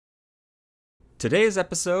Today's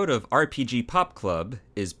episode of RPG Pop Club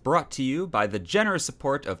is brought to you by the generous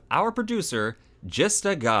support of our producer, Just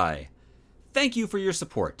a Guy. Thank you for your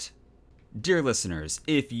support. Dear listeners,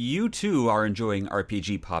 if you too are enjoying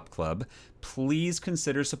RPG Pop Club, please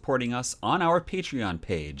consider supporting us on our Patreon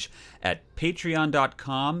page at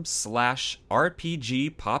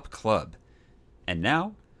patreon.com/rpgpopclub. And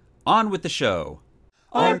now, on with the show.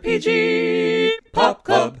 RPG Pop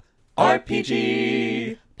Club,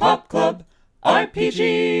 RPG Pop Club,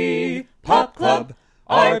 RPG Pop Club,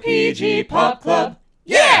 RPG Pop Club.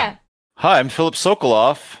 Yeah! Hi, I'm Philip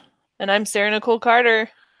Sokoloff. And I'm Sarah Nicole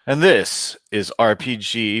Carter. And this is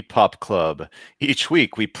RPG Pop Club. Each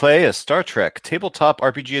week we play a Star Trek tabletop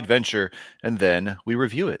RPG adventure, and then we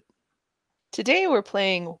review it. Today we're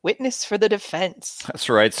playing Witness for the Defense. That's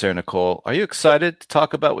right, Sarah Nicole. Are you excited to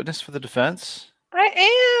talk about Witness for the Defense?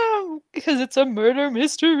 I am, because it's a murder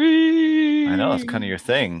mystery. I know, it's kind of your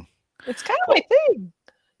thing. It's kind of my thing.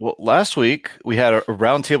 Well, last week we had a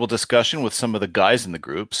roundtable discussion with some of the guys in the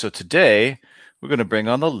group, so today we're going to bring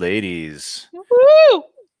on the ladies. Woo!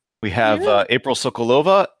 We have April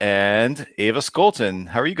Sokolova and Ava Skolton.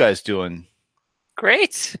 How are you guys doing?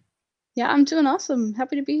 Great. Yeah, I'm doing awesome.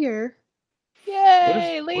 Happy to be here.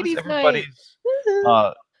 Yay, What is ladies' night.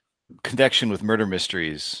 everybody's connection with murder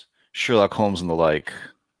mysteries, Sherlock Holmes and the like?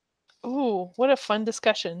 Ooh, what a fun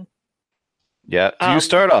discussion. Yeah. Do you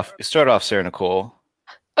start off, Sarah Nicole?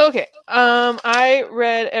 Okay. I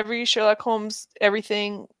read every Sherlock Holmes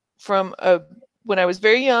everything from when I was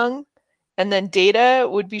very young, and then Data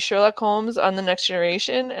would be Sherlock Holmes on The Next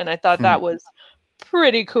Generation, and I thought that was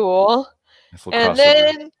pretty cool. And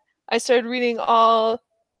then I started reading all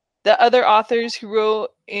the other authors who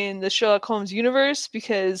wrote in the Sherlock Holmes universe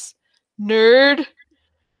because nerd,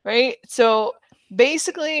 right? So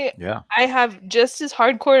basically, I have just as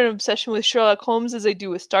hardcore an obsession with Sherlock Holmes as I do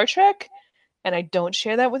with Star Trek, and I don't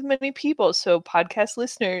share that with many people. So podcast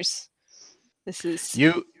listeners, this is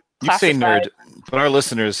you say nerd, but our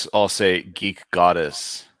listeners all say geek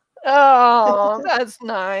goddess. Oh, that's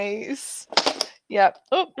nice. Yeah.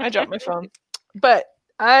 Oh, I dropped my phone. But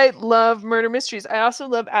I love murder mysteries. I also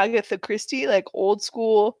love Agatha Christie, like old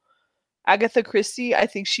school Agatha Christie. I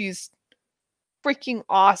think she's freaking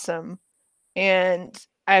awesome. And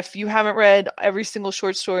if you haven't read every single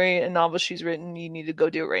short story and novel she's written, you need to go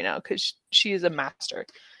do it right now because she is a master.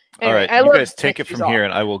 Anyway, all right, you guys take it from here,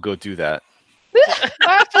 and I will go do that.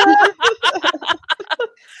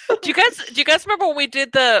 Do you guys remember when we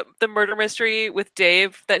did the murder mystery with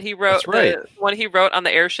Dave that he wrote? That's right. The one he wrote on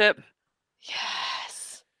the airship?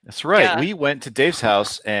 Yes. That's right. Yeah. We went to Dave's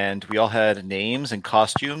house and we all had names and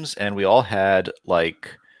costumes, and we all had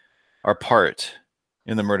like our part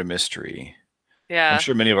in the murder mystery. Yeah. I'm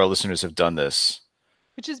sure many of our listeners have done this.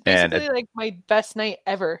 Which is basically like my best night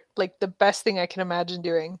ever. Like the best thing I can imagine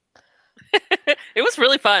doing. It was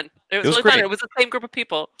really fun. It was really great. fun. It was the same group of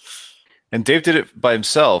people. And Dave did it by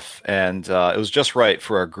himself, and it was just right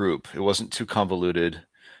for our group. It wasn't too convoluted,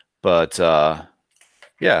 but yeah,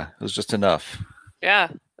 it was just enough. Yeah,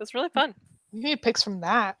 it was really fun. You need picks from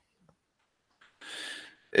that.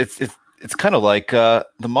 It's kind of like the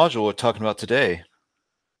module we're talking about today.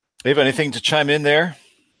 Ava, anything to chime in there?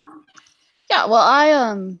 Yeah, well,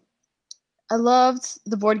 I loved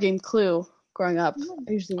the board game Clue growing up.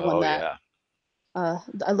 I usually won that. Yeah.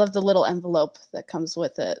 I love the little envelope that comes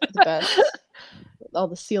with it. The best. With all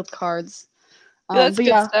the sealed cards. That's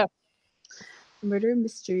good stuff. Murder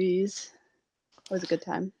mysteries. Always a good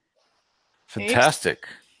time. Fantastic.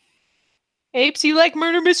 Apes, you like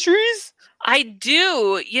murder mysteries? I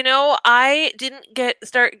do. You know, I didn't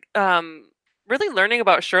start really learning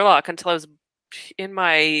about Sherlock until I was in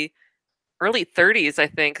my early 30s, I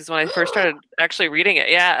think, is when I first started actually reading it.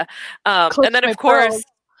 Yeah. And then of course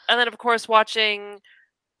watching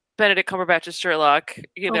Benedict Cumberbatch's Sherlock,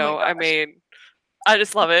 you know, I mean, I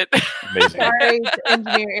just love it. Amazing. Sorry to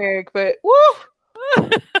engineer Eric, but woo!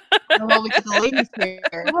 Well, we get the ladies here.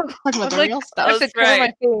 Talking about the real I stuff. have to That's cover right.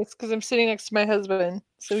 my face because I'm sitting next to my husband,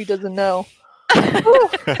 so he doesn't know.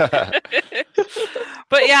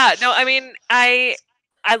 But yeah, no, I mean, I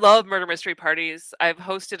love murder mystery parties. I've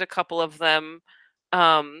hosted a couple of them,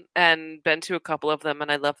 and been to a couple of them,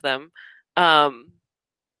 and I love them.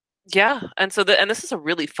 Yeah, and so this is a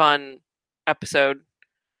really fun episode.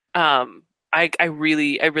 I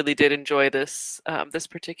really did enjoy this this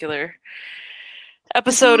particular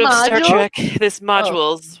episode of Star Trek. This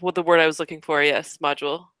modules, what the word I was looking for? Yes,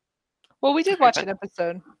 module. Well, we did watch an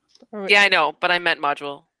episode. Yeah, I know, but I meant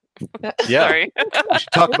module. Yeah. Sorry. We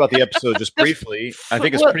should talk about the episode just briefly. I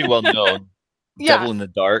think it's pretty well known. Yeah. Devil in the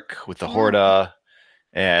Dark with the Horda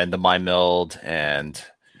and the Mind Meld, and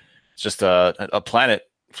It's just a planet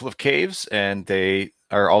full of caves, and they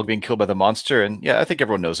are all being killed by the monster. And yeah, I think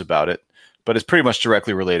everyone knows about it, but it's pretty much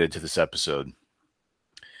directly related to this episode.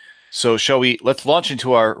 So let's launch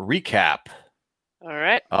into our recap. All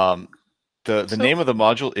right. The name of the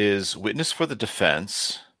module is Witness for the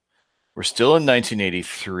Defense. We're still in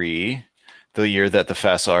 1983, the year that the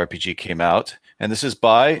FASA RPG came out. And this is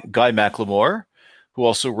by Guy McLemore, who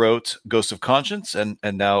also wrote Ghost of Conscience and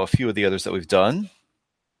now a few of the others that we've done.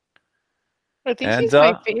 I think he's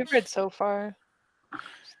my favorite so far.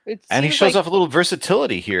 And he shows off a little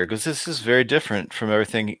versatility here because this is very different from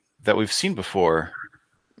everything that we've seen before.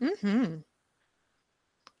 Mm-hmm.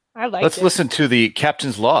 I like Let's listen to the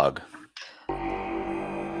captain's log.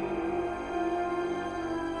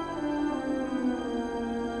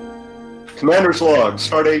 Commander's log,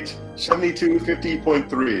 stardate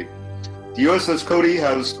 7250.3. The USS Cody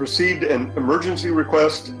has received an emergency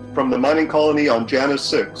request from the mining colony on Janus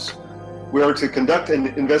 6. We are to conduct an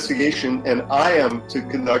investigation, and I am to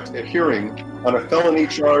conduct a hearing on a felony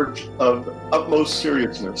charge of utmost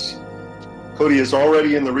seriousness. Cody is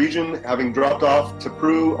already in the region, having dropped off to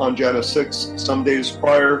Peru on Janus 6 some days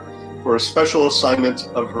prior for a special assignment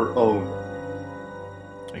of her own.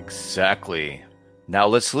 Exactly. Now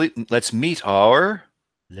let's meet our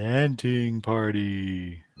landing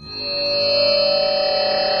party.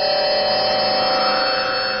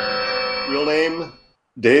 Real name,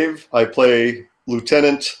 Dave. I play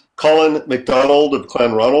Lieutenant Colin McDonald of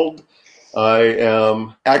Clanronald. I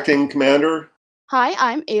am acting commander. Hi,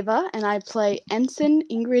 I'm Ava, and I play Ensign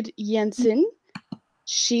Ingrid Jensen.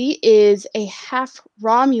 She is a half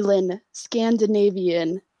Romulan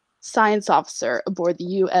Scandinavian science officer aboard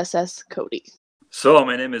the USS Cody. So,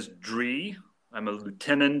 my name is Dree. I'm a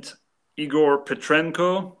Lieutenant Igor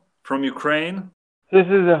Petrenko from Ukraine.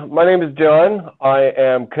 My name is John. I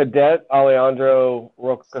am Cadet Alejandro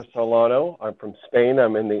Roca Solano. I'm from Spain.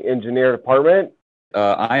 I'm in the engineer department.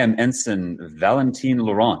 I am Ensign Valentin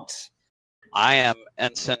Laurent. I am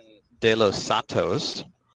Ensign De Los Santos.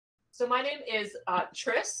 So my name is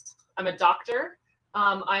Tris. I'm a doctor.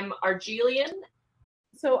 I'm Argelian.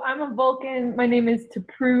 So I'm a Vulcan. My name is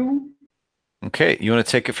T'Pru. Okay, you want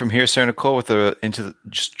to take it from here, Sarah Nicole,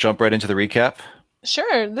 just jump right into the recap?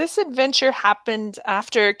 Sure. This adventure happened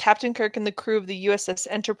after Captain Kirk and the crew of the USS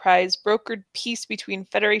Enterprise brokered peace between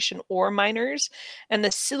Federation ore miners and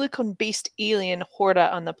the silicon-based alien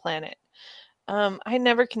Horda on the planet. I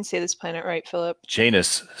never can say this planet right, Philip.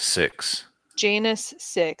 Janus 6. Janus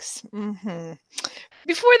 6. Mm-hmm.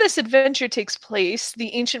 Before this adventure takes place,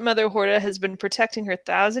 the ancient Mother Horda has been protecting her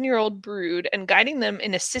 1,000-year-old brood and guiding them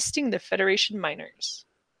in assisting the Federation miners.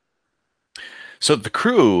 So the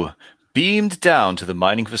crew beamed down to the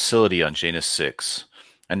mining facility on Janus 6.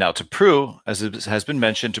 And now T'Pru, as it has been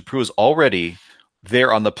mentioned, T'Pru is already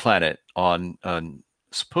there on the planet on a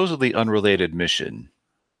supposedly unrelated mission.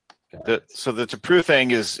 So the T'Pru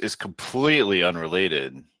thing is completely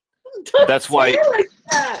unrelated. That's why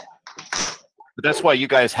you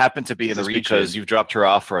guys happen to be in the region, because you've dropped her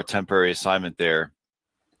off for a temporary assignment there.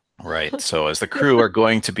 Right. So as the crew are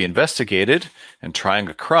going to be investigated and trying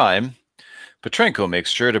a crime, Petrenko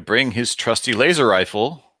makes sure to bring his trusty laser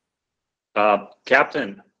rifle.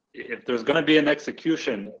 Captain, if there's going to be an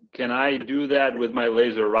execution, can I do that with my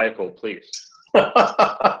laser rifle, please?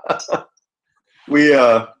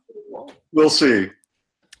 We'll see.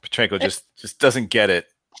 Petrenko just doesn't get it.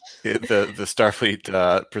 The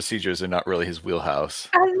Starfleet procedures are not really his wheelhouse.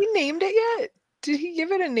 Has he named it yet? Did he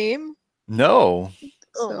give it a name? No.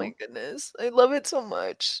 Oh my goodness. I love it so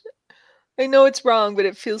much. I know it's wrong, but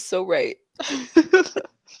it feels so right.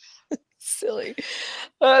 Silly.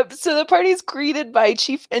 So the party is greeted by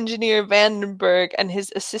Chief Engineer Vandenberg and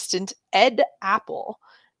his assistant Ed Apple.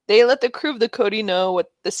 They let the crew of the Cody know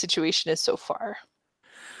what the situation is so far.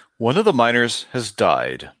 One of the miners has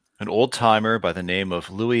died, an old-timer by the name of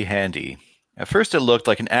Louis Handy. At first it looked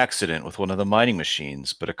like an accident with one of the mining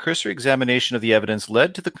machines, but a cursory examination of the evidence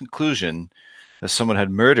led to the conclusion that someone had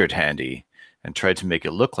murdered Handy and tried to make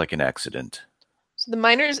it look like an accident. So the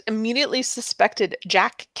miners immediately suspected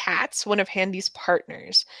Jack Katz, one of Handy's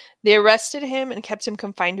partners. They arrested him and kept him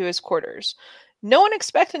confined to his quarters. No one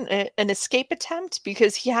expected an escape attempt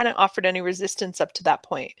because he hadn't offered any resistance up to that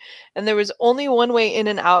point, and there was only one way in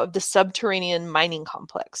and out of the subterranean mining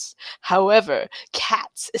complex. However,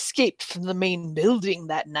 Katz escaped from the main building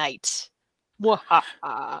that night.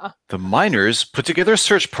 Wahaha. The miners put together a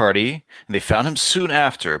search party, and they found him soon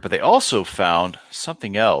after, but they also found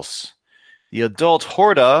something else. The adult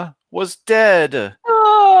Horda was dead.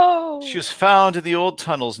 Oh! She was found in the old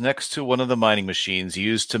tunnels next to one of the mining machines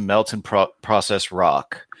used to melt and process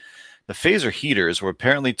rock. The phaser heaters were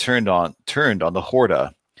apparently turned on the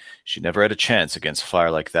Horda. She never had a chance against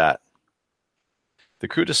fire like that. The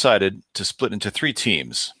crew decided to split into 3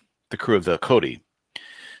 teams. The crew of the Cody,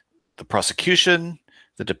 the prosecution,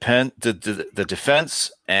 the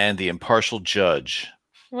defense, and the impartial judge.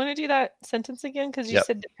 You want to do that sentence again? Because you Yep.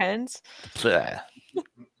 said depends. Bleh.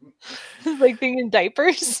 Like being in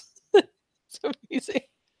diapers. So easy.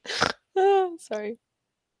 Oh, sorry.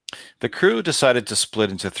 The crew decided to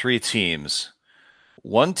split into 3 teams.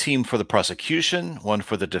 1 team for the prosecution, 1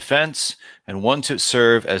 for the defense, and 1 to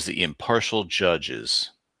serve as the impartial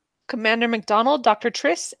judges. Commander McDonald, Dr.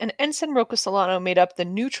 Triss, and Ensign Rocco Solano made up the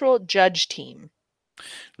neutral judge team.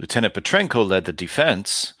 Lieutenant Petrenko led the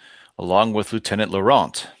defense, along with Lieutenant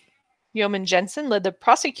Laurent. Yeoman Jensen led the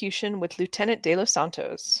prosecution with Lieutenant De Los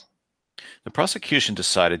Santos. The prosecution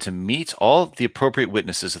decided to meet all the appropriate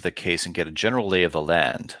witnesses of the case and get a general lay of the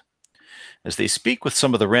land. As they speak with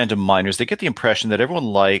some of the random miners, they get the impression that everyone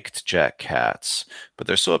liked Jack Katz, but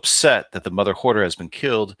they're so upset that the Mother Hoarder has been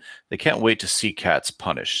killed, they can't wait to see Katz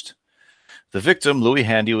punished. The victim, Louis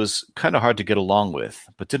Handy, was kind of hard to get along with,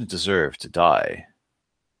 but didn't deserve to die.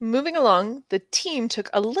 Moving along, the team took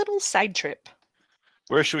a little side trip.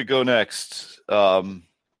 Where should we go next?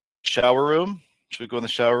 Shower room? Should we go in the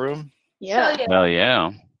shower room? Yeah. Well,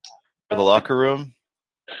 yeah. Or the locker room?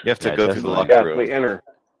 You have to Yeah, go through the definitely. locker room. Definitely enter.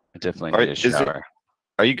 I definitely Are- need a is it- shower.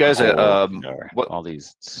 Are you guys Shower. what All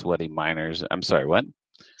these sweaty miners. I'm sorry, what?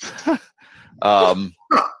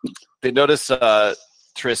 they notice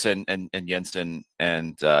Triss and Jensen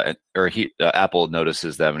and Apple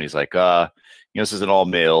notices them and he's like, this is an all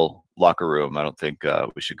male locker room. I don't think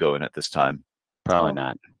we should go in at this time. Probably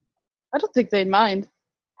not. I don't think they'd mind.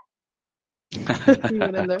 You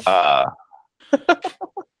went in there. I'll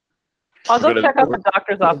go We're gonna- check out the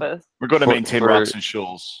doctor's office. We're going to For- maintain for- rocks and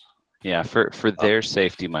shoals. Yeah, for their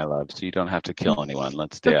safety, my love. So you don't have to kill anyone.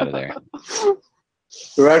 Let's stay out of there.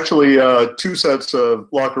 There are actually 2 sets of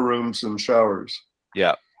locker rooms and showers.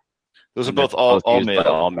 Yeah. Those are And they're both all used by male.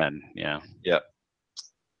 all men. Yeah,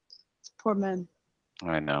 Poor men.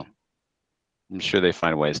 I know. I'm sure they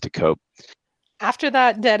find ways to cope. After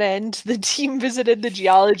that dead end, the team visited the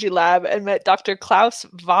geology lab and met Dr. Klaus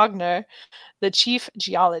Wagner, the chief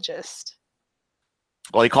geologist.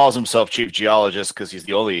 Well, he calls himself chief geologist because he's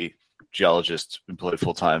the only geologist employed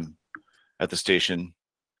full time at the station.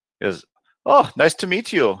 He goes, "Oh, nice to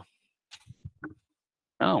meet you.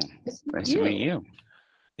 Oh, nice to meet you.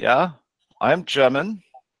 Yeah, I'm German.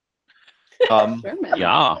 German.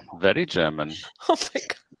 Yeah, very German. Oh my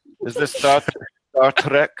god. Is this Star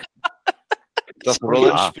Trek? Das Yeah.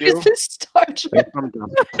 Rollenspiel? Is this Star Trek? They're from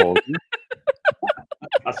Poland.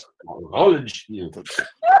 Das Rollenspiel.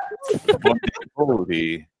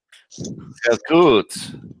 Holy. Sehr gut.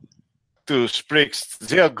 Du sprichst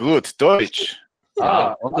sehr gut Deutsch.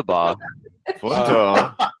 Ah, wunderbar.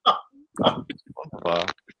 Wunder. Wunderbar.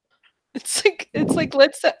 It's like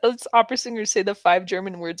let's opera singers say the 5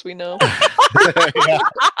 German words we know. Yeah.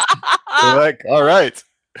 They're like, all right.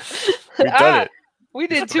 We've done it. We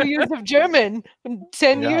did 2 years of German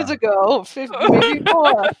 10 years Yeah. ago, 50, maybe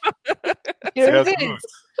more. Here Sehr it gut. is.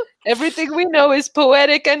 Everything we know is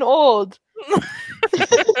poetic and old.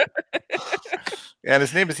 And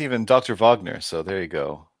his name is even Dr. Wagner, so there you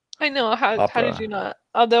go. I know. How did Opera. you not?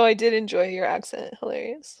 Although I did enjoy your accent.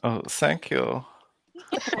 Hilarious. Oh, thank you.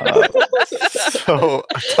 So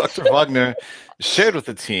Dr. Wagner shared with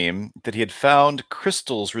the team that he had found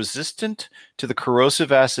crystals resistant to the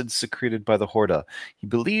corrosive acids secreted by the Horda. He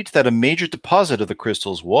believed that a major deposit of the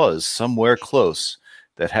crystals was somewhere close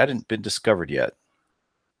that hadn't been discovered yet.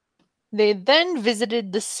 They then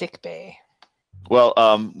visited the sick bay. Well,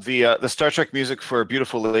 the Star Trek music for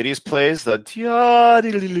Beautiful Ladies plays the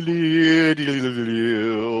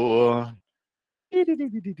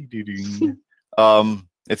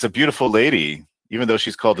it's a beautiful lady, even though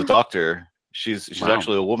she's called the Doctor. She's Wow.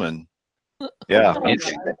 actually a woman. Yeah.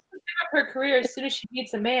 Amazing. Her career as soon as she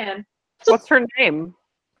meets a man. What's her name?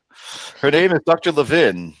 Her name is Dr.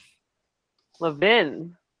 Levin.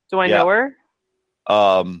 Levin. Do I Yeah. know her?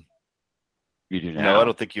 You do No, now. I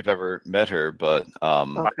don't think you've ever met her, but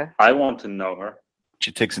Okay. I want to know her.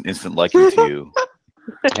 she takes an instant liking to you.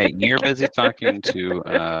 Hey, you're busy talking to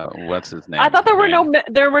what's his name? I thought there were Rand.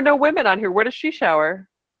 there were no women on here. Where does she shower?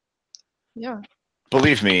 Yeah.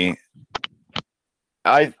 Believe me,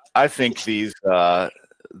 I think these.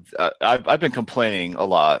 I've been complaining a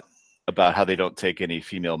lot about how they don't take any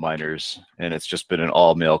female minors, and it's just been an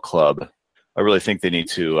all-male club. I really think they need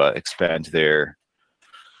to expand their,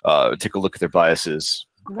 take a look at their biases,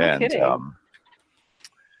 No and kidding.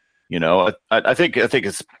 You know, I think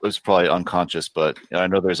it's probably unconscious, but I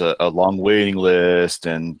know there's a long waiting list,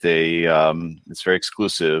 and they it's very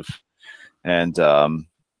exclusive. And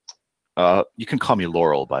you can call me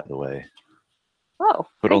Laurel, by the way. Oh,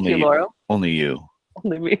 but thank only you, Laurel. Only you.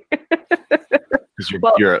 Only me. Because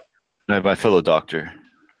you're my fellow doctor.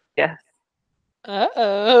 Yes.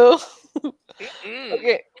 Uh-oh.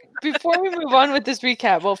 Okay, before we move on with this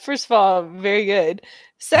recap, well, first of all, very good.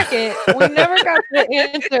 Second, we never got the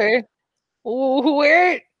answer.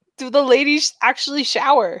 Where do the ladies actually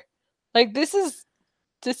shower? Like, this is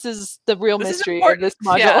the real mystery of this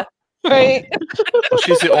module, yeah. right? Well,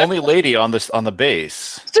 she's the only lady on the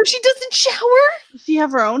base. So she doesn't shower? Does she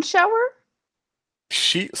have her own shower?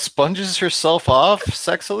 She sponges herself off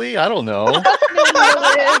sexily? I don't know.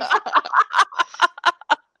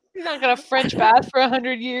 You're not gonna French bath for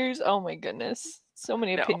 100 years? Oh my goodness. So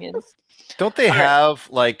many opinions. Don't they have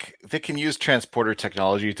like they can use transporter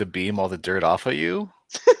technology to beam all the dirt off of you?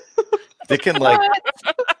 They can like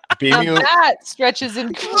beam Now you. that stretches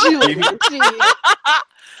incredulity.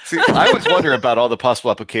 See, I always wonder about all the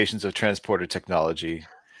possible applications of transporter technology.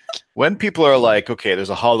 When people are like, okay, there's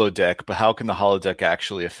a holodeck, but how can the holodeck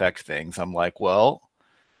actually affect things? I'm like, well,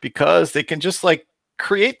 because they can just like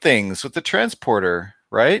create things with the transporter,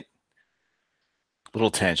 right?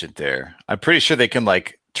 Little tangent there. I'm pretty sure they can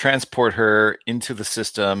like transport her into the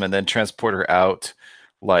system and then transport her out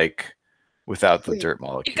like without the dirt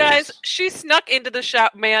molecules. You guys, she snuck into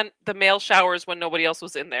the male showers when nobody else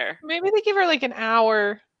was in there. Maybe they give her like an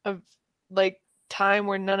hour of like time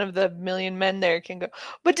where none of the million men there can go.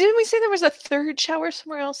 But didn't we say there was a third shower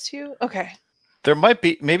somewhere else too? Okay. There might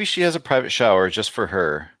be, maybe she has a private shower just for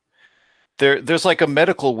her. There's like a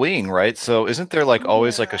medical wing, right? So isn't there like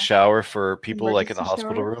always like a shower for people like in the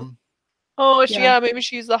hospital room? Oh, Yeah. maybe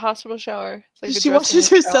she used the hospital shower. It's like a She dressing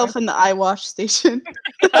washes room herself shower. in the eye wash station.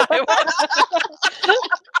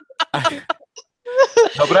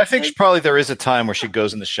 No, but I think probably there is a time where she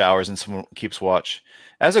goes in the showers and someone keeps watch.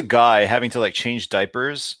 As a guy, having to like change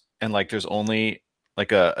diapers and like there's only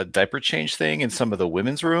like a diaper change thing in some of the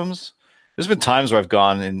women's rooms. There's been times where I've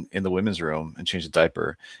gone in the women's room and changed a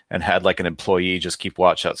diaper and had like an employee just keep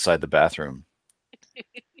watch outside the bathroom.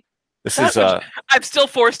 This is I've still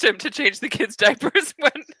forced him to change the kids' diapers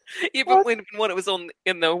when it was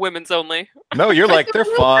in the women's only. no, you're like they're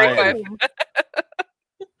fine.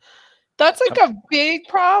 That's like a big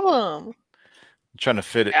problem. I'm trying to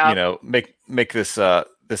fit it, Yeah. you know, make this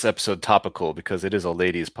this episode topical because it is a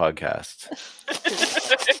ladies podcast.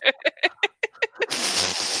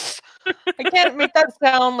 I can't make that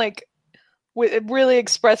sound like really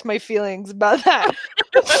express my feelings about that.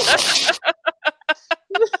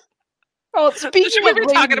 Oh, speaking Should we of be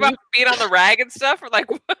talking about ladies- being on the rag and stuff? Or like,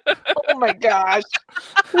 oh my gosh,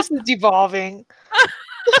 this is devolving.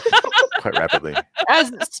 Quite rapidly. As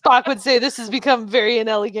Spock would say, this has become very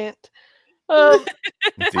inelegant. Indeed.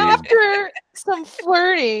 After some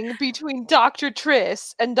flirting between Dr.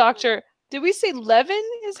 Triss and Dr. Did we say Levin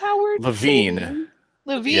is how we're Levine. saying?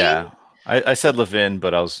 Levine? Yeah. I said Levin,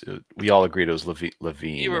 but we all agreed it was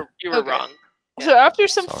Levine. you were Okay. wrong. So after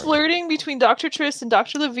some Sorry. flirting between Dr. Triss and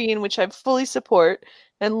Dr. Levine, which I fully support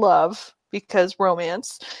and love because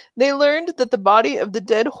romance, they learned that the body of the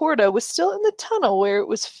dead Horta was still in the tunnel where it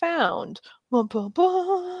was found. Bum, bum,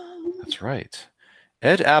 bum. That's right.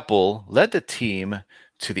 Ed Apple led the team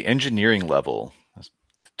to the engineering level. The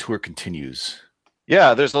tour continues.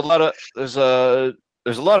 Yeah, there's a lot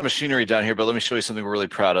of machinery down here, but let me show you something we're really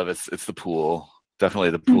proud of. It's the pool.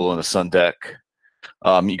 Definitely the pool and the sun deck.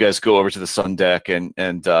 You guys go over to the sun deck and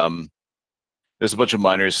there's a bunch of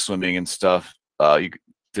miners swimming and stuff.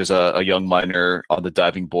 There's a young miner on the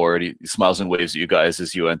diving board. He smiles and waves at you guys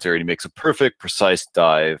as you enter, and he makes a perfect, precise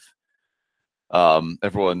dive.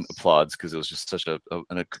 Everyone applauds because it was just such an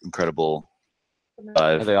incredible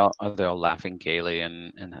dive. Are they all laughing gaily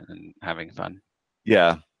and having fun?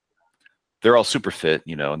 Yeah, they're all super fit,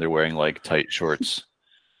 you know, and they're wearing like tight shorts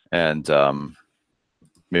and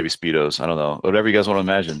maybe speedos. I don't know, whatever you guys want to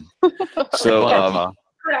imagine. So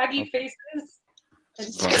Craggy faces.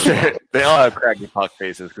 they all have craggy hawk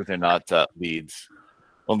faces because they're not leads.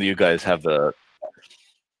 Only you guys have the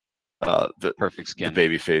perfect skin, the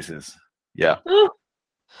baby faces. Yeah.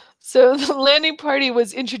 So the landing party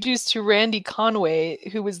was introduced to Randy Conway,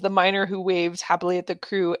 who was the miner who waved happily at the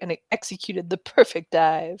crew and executed the perfect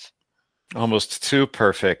dive. Almost too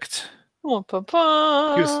perfect. Oh,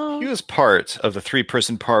 papa. He was part of the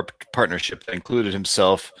three-person partnership that included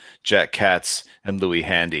himself, Jack Katz, and Louis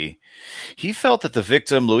Handy. He felt that the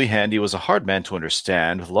victim, Louis Handy, was a hard man to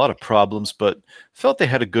understand with a lot of problems, but felt they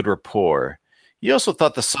had a good rapport. He also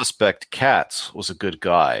thought the suspect, Katz, was a good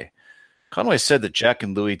guy. Conway said that Jack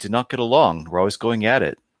and Louis did not get along, were always going at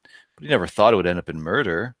it, but he never thought it would end up in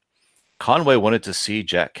murder. Conway wanted to see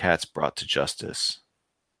Jack Katz brought to justice.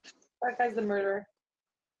 That guy's the murderer.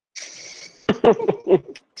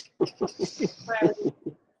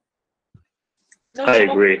 No, I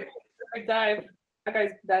agree. Perfect dive.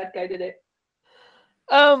 That guy did it.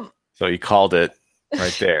 So you called it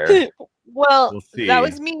right there. Well, We'll see. that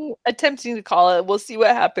was me attempting to call it. We'll see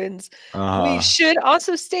what happens. Uh-huh. We should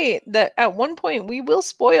also state that at one point we will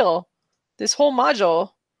spoil this whole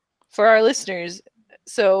module for our listeners.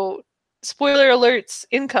 So, spoiler alerts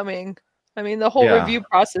incoming. I mean, the whole Yeah. review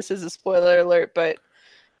process is a spoiler alert, but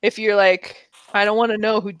if you're like, I don't want to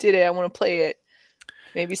know who did it, I want to play it,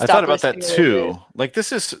 maybe stop I thought about that listening a little too. bit. Like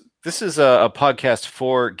this is a podcast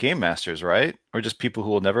for game masters, right? Or just people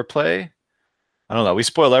who will never play. I don't know. We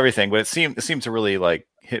spoil everything, but it seemed to really like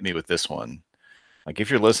hit me with this one. Like if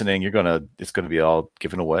you're listening, it's gonna be all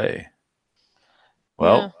given away.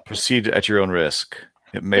 Well, Yeah. proceed at your own risk.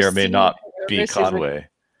 It may or may Proceed not at your be risk is a- Conway.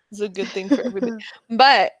 It's a good thing for everybody.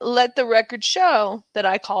 But let the record show that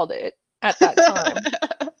I called it at that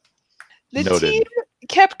time. The Noted. team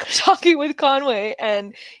kept talking with Conway,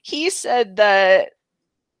 and he said that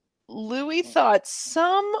Louis thought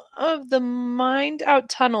some of the mined out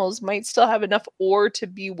tunnels might still have enough ore to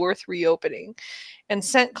be worth reopening, and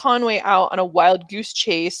sent Conway out on a wild goose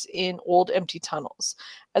chase in old empty tunnels.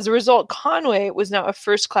 As a result, Conway was now a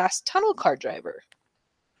first-class tunnel car driver.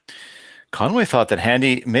 Conway thought that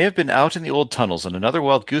Handy may have been out in the old tunnels on another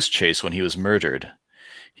wild goose chase when he was murdered.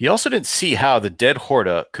 He also didn't see how the dead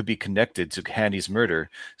Horta could be connected to Handy's murder,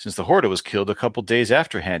 since the Horta was killed a couple days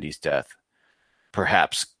after Handy's death.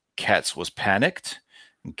 Perhaps Katz was panicked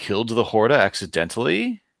and killed the Horta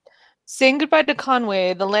accidentally? Saying goodbye to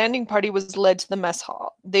Conway, the landing party was led to the mess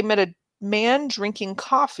hall. They met a man drinking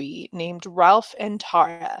coffee named Ralph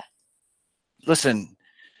Antara. Listen,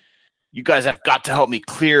 you guys have got to help me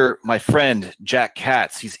clear my friend, Jack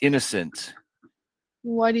Katz. He's innocent.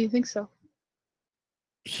 Why do you think so?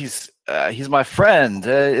 He's my friend.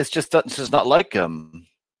 It's just not like him.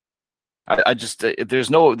 I just there's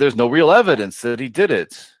no real evidence that he did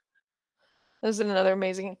it. That was another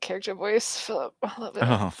amazing character voice, Philip. I love it.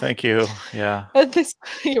 Oh, thank you. Yeah.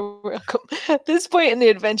 You're welcome. At this point in the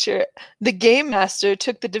adventure, the game master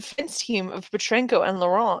took the defense team of Petrenko and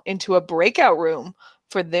Laurent into a breakout room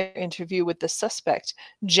for their interview with the suspect,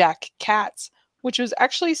 Jack Katz, which was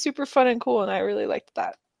actually super fun and cool, and I really liked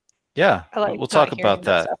that. Yeah. I like We'll not talk hearing about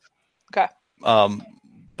that. stuff. Okay.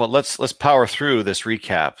 But let's power through this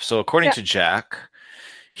recap. So according Yeah. to Jack,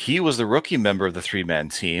 he was the rookie member of the three-man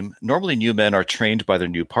team. Normally, new men are trained by their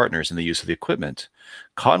new partners in the use of the equipment.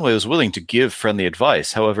 Conway was willing to give friendly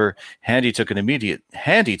advice. However, Handy took an immediate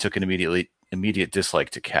dislike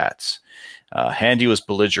to Katz. Handy was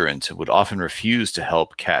belligerent and would often refuse to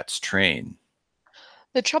help Katz train.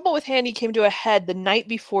 The trouble with Handy came to a head the night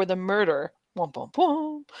before the murder. Womp, womp,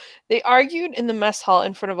 womp. They argued in the mess hall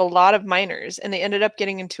in front of a lot of miners, and they ended up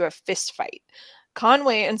getting into a fist fight.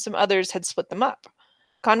 Conway and some others had split them up.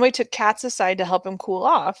 Conway took Katz aside to help him cool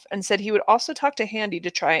off and said he would also talk to Handy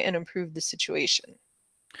to try and improve the situation.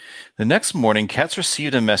 The next morning, Katz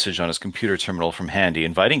received a message on his computer terminal from Handy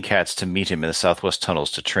inviting Katz to meet him in the southwest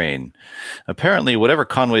tunnels to train. Apparently, whatever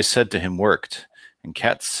Conway said to him worked, and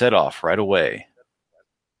Katz set off right away.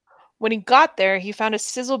 When he got there, he found a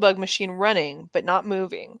sizzlebug machine running, but not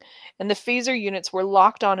moving, and the phaser units were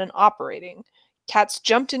locked on and operating. Katz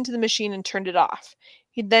jumped into the machine and turned it off.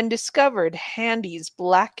 He then discovered Handy's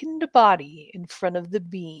blackened body in front of the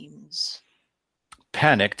beams.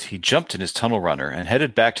 Panicked, he jumped in his tunnel runner and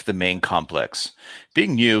headed back to the main complex.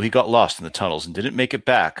 Being new, he got lost in the tunnels and didn't make it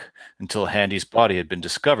back until Handy's body had been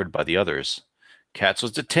discovered by the others. Katz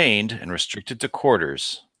was detained and restricted to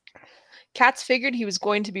quarters. Katz figured he was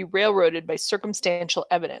going to be railroaded by circumstantial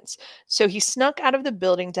evidence, so he snuck out of the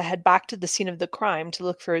building to head back to the scene of the crime to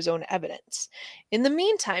look for his own evidence. In the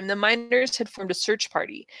meantime, the miners had formed a search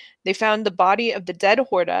party. They found the body of the dead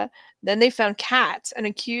Horta, then they found Katz and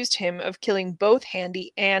accused him of killing both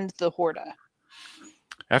Handy and the Horta.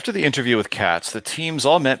 After the interview with Katz, the teams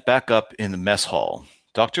all met back up in the mess hall.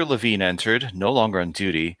 Dr. Levine entered, no longer on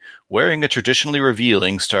duty, wearing a traditionally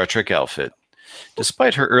revealing Star Trek outfit.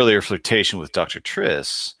 Despite her earlier flirtation with Dr.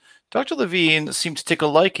 Triss, Dr. Levine seemed to take a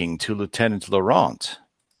liking to Lieutenant Laurent.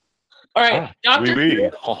 All right, Dr. oui,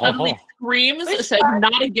 oui. suddenly screams, says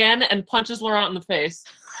not again, and punches Laurent in the face.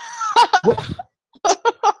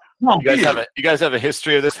 You guys have a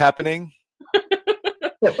history of this happening?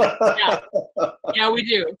 Yeah, we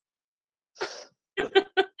do.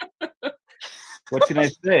 What can I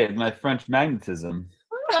say? My French magnetism.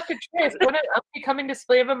 Dr. Triss, what an unbecoming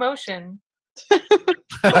display of emotion.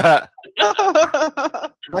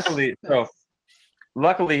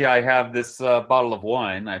 Luckily, I have this bottle of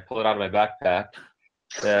wine. I pull it out of my backpack.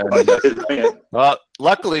 And, Well,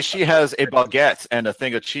 luckily she has a baguette and a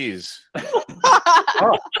thing of cheese.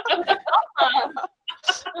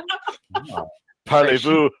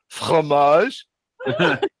 Parlez-vous fromage?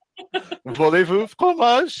 Voulez-vous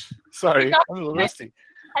fromage? Sorry, I'm a little rusty.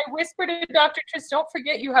 I whispered to Dr. Triss, don't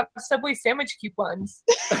forget you have Subway sandwich coupons.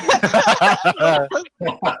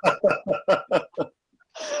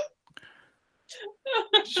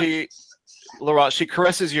 Laurent, she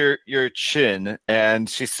caresses your chin and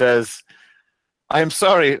she says, I am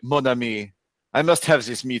sorry, mon ami. I must have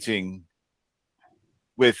this meeting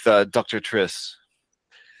with Dr. Triss.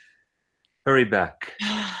 Hurry back.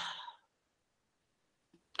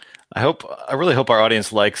 I really hope our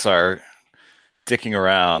audience likes our dicking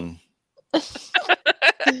around.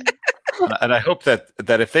 And I hope that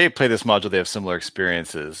if they play this module, they have similar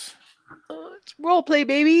experiences. Role play,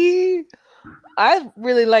 baby. I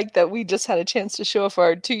really like that we just had a chance to show off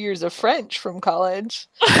our 2 years of French from college.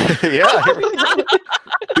 Yeah.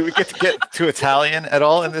 Do we get to Italian at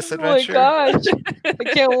all in this adventure? Oh my gosh. I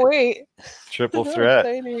can't wait. Triple threat.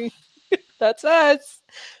 Exciting. That's us.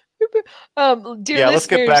 Dear yeah, let's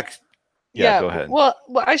get listeners, back. Yeah, go ahead. Well,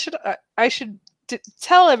 I should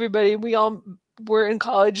tell everybody we all were in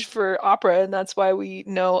college for opera, and that's why we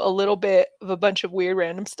know a little bit of a bunch of weird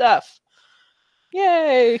random stuff.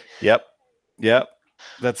 Yay! Yep.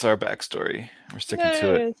 That's our backstory. We're sticking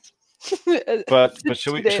to it. But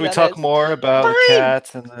should we talk more about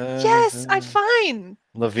cats and yes, I'm fine.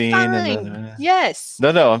 Levine fine. and yes.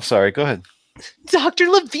 No, I'm sorry. Go ahead. Dr.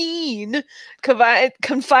 Levine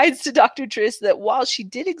confides to Dr. Triss that while she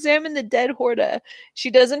did examine the dead Horta,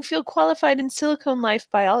 she doesn't feel qualified in silicone life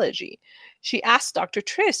biology. She asked Dr.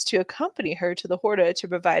 Triss to accompany her to the Horta to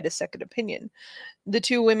provide a second opinion. The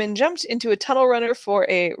two women jumped into a tunnel runner for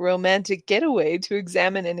a romantic getaway to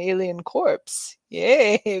examine an alien corpse.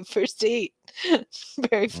 Yay, first date.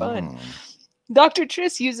 Very fun. Dr.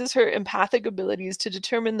 Triss uses her empathic abilities to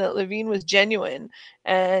determine that Levine was genuine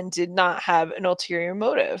and did not have an ulterior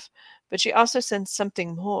motive, but she also sensed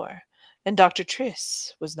something more, and Dr.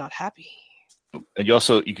 Triss was not happy. And you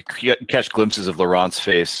could catch glimpses of Laurent's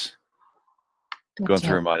face going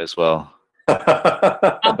through her mind as well.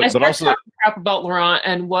 I started talking crap about Laurent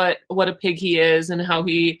and what a pig he is and how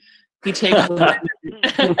he takes them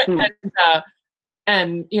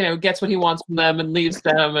and gets what he wants from them and leaves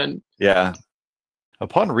them and yeah.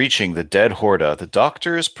 Upon reaching the dead Horta, the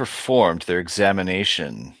doctors performed their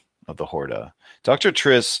examination of the Horta. Dr.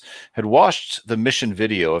 Triss had watched the mission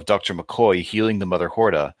video of Dr. McCoy healing the mother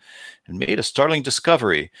Horta and made a startling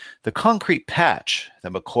discovery. The concrete patch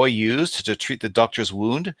that McCoy used to treat the doctor's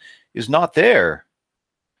wound is not there.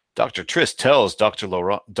 Dr. Triss tells Dr.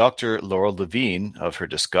 Laurel Levine of her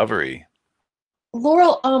discovery.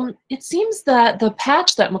 Laurel, it seems that the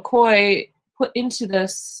patch that McCoy put into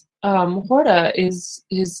this Horta is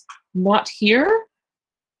not here.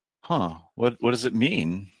 Huh. What does it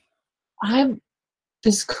mean?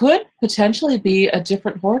 This could potentially be a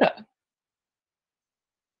different Horta.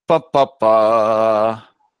 Ba-ba-ba.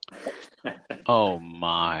 Oh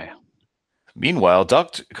my. Meanwhile,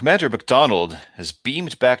 Commander McDonald has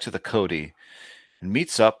beamed back to the Cody and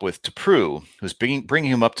meets up with T'Preu, who's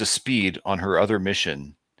bringing him up to speed on her other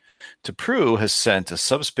mission. T'Preu has sent a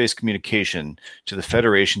subspace communication to the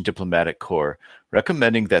Federation Diplomatic Corps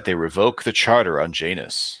recommending that they revoke the charter on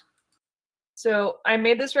Janus. So I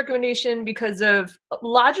made this recommendation because of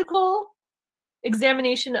logical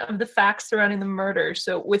examination of the facts surrounding the murder.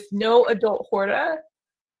 So with no adult Horta,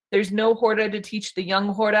 there's no Horta to teach the young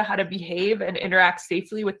Horta how to behave and interact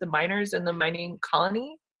safely with the miners in the mining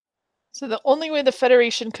colony. So the only way the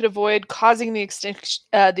Federation could avoid causing the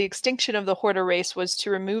extinction of the Horta race was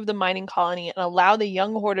to remove the mining colony and allow the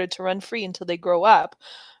young Horta to run free until they grow up,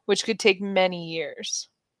 which could take many years.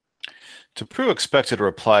 T'Preu expected a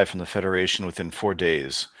reply from the Federation within 4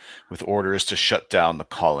 days, with orders to shut down the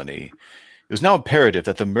colony. It was now imperative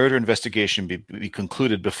that the murder investigation be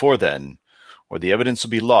concluded before then, or the evidence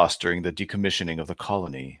would be lost during the decommissioning of the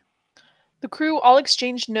colony. The crew all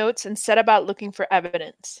exchanged notes and set about looking for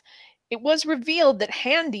evidence. It was revealed that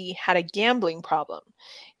Handy had a gambling problem.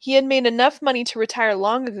 He had made enough money to retire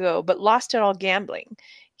long ago, but lost it all gambling.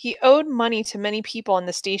 He owed money to many people on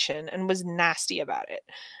the station and was nasty about it.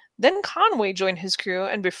 Then Conway joined his crew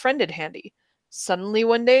and befriended Handy. Suddenly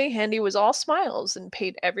one day, Handy was all smiles and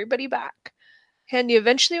paid everybody back. Handy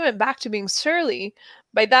eventually went back to being surly.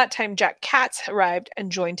 By that time, Jack Katz arrived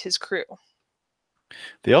and joined his crew.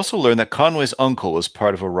 They also learn that Conway's uncle was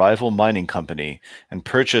part of a rival mining company and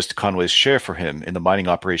purchased Conway's share for him in the mining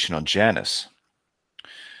operation on Janus.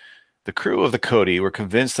 The crew of the Cody were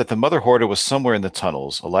convinced that the Mother Horda was somewhere in the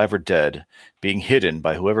tunnels, alive or dead, being hidden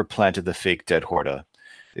by whoever planted the fake dead Horda.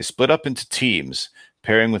 They split up into teams,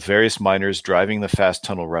 pairing with various miners driving the fast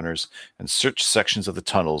tunnel runners, and searched sections of the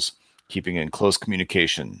tunnels, keeping in close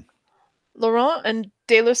communication. Laurent and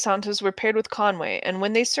De Los Santos were paired with Conway, and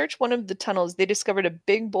when they searched one of the tunnels, they discovered a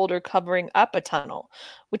big boulder covering up a tunnel,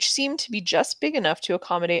 which seemed to be just big enough to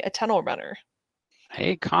accommodate a tunnel runner.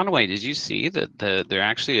 Hey, Conway, did you see that there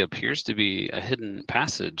actually appears to be a hidden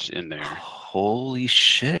passage in there? Holy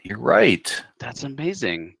shit, you're right. That's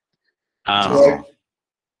amazing. Right.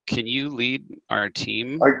 Can you lead our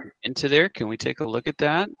team into there? Can we take a look at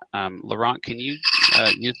that? Laurent, can you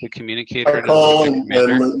use the communicator? I call and let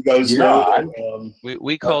you guys know.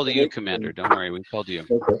 We called you, Commander. Don't worry, we called you.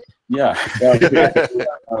 Okay. Yeah.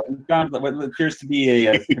 We found what appears to be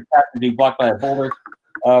a passage blocked by a boulder.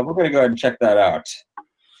 We're going to go ahead and check that out.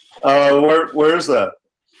 Where is that?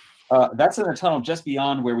 That's in the tunnel just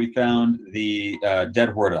beyond where we found the dead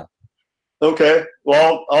Horda. Okay.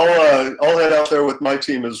 Well, I'll head out there with my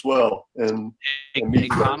team as well. And Hey,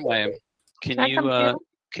 Conway,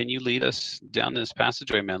 can you lead us down this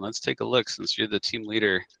passageway, man? Let's take a look since you're the team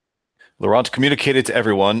leader. Laurent communicated to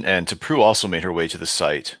everyone, and T'Preu also made her way to the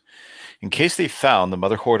site. In case they found the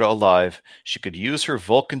Mother Horda alive, she could use her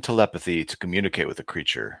Vulcan telepathy to communicate with the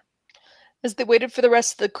creature. As they waited for the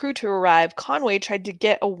rest of the crew to arrive, Conway tried to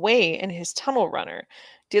get away in his tunnel runner.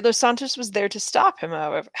 De Los Santos was there to stop him,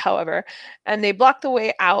 however, and they blocked the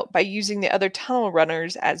way out by using the other tunnel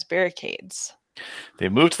runners as barricades. They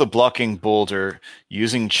moved the blocking boulder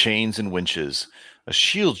using chains and winches. A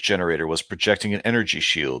shield generator was projecting an energy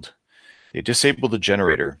shield. They disabled the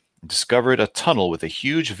generator and discovered a tunnel with a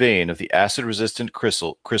huge vein of the acid-resistant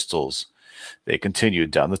crystals. They continued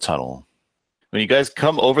down the tunnel. When you guys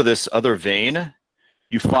come over this other vein,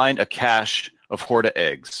 you find a cache of Horda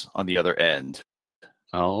eggs on the other end.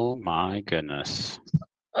 Oh my goodness.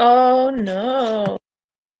 Oh no.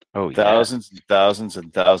 Oh yeah. Thousands and thousands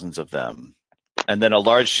and thousands of them. And then a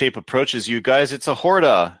large shape approaches you guys. It's a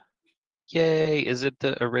Horda. Yay. Is it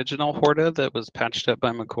the original Horda that was patched up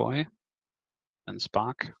by McCoy and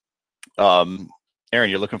Spock? Aaron,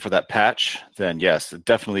 you're looking for that patch? Then yes, it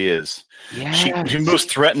definitely is. Yeah. She moves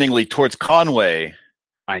threateningly towards Conway.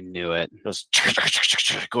 I knew it. Goes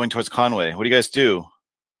going towards Conway. What do you guys do?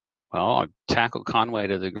 Well, I'll tackle Conway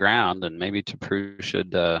to the ground, and maybe T'Preu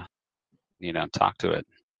should, talk to it.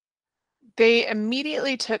 They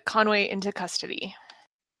immediately took Conway into custody.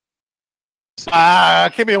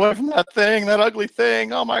 Keep me away from that thing, that ugly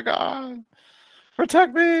thing. Oh my God.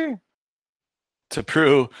 Protect me.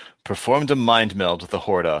 T'Preu performed a mind meld with the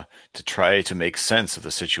Horda to try to make sense of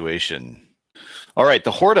the situation. All right,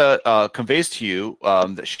 the Horda conveys to you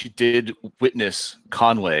that she did witness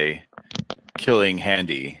Conway killing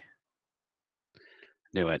Handy.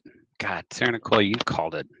 Knew it. God, Sarah Nicole, you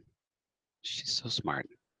called it. She's so smart.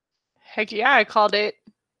 Heck yeah, I called it.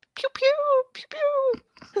 Pew pew pew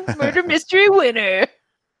pew. Murder mystery winner.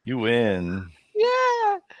 You win.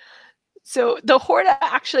 Yeah. So the Horda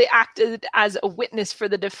actually acted as a witness for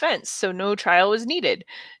the defense, so no trial was needed.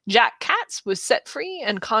 Jack Katz was set free,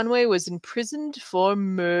 and Conway was imprisoned for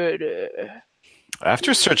murder.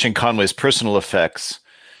 After searching Conway's personal effects,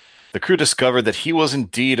 the crew discovered that he was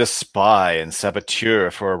indeed a spy and saboteur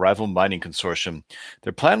for a rival mining consortium.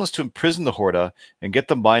 Their plan was to imprison the Horda and get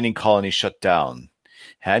the mining colony shut down.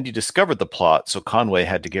 Handy discovered the plot, so Conway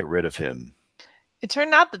had to get rid of him. It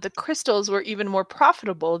turned out that the crystals were even more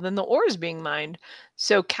profitable than the ores being mined,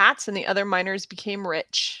 so Katz and the other miners became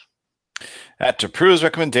rich. At T'Preu's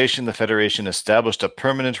recommendation, the Federation established a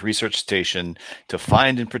permanent research station to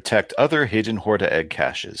find and protect other hidden Horda egg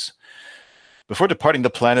caches. Before departing the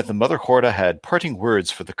planet, the Mother Horda had parting words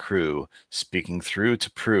for the crew, speaking through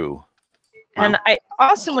T'Preu. And I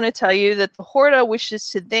also want to tell you that the Horda wishes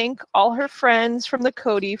to thank all her friends from the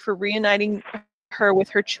Cody for reuniting her with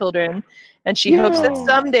her children. And she hopes that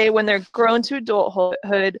someday, when they're grown to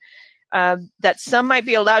adulthood, that some might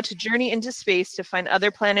be allowed to journey into space to find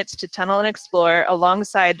other planets to tunnel and explore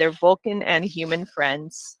alongside their Vulcan and human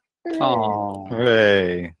friends. Oh.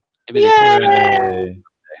 Hooray. Yay!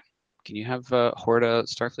 Can you have Horda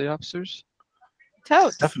Starfleet officers?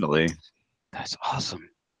 Toast. Definitely. That's awesome.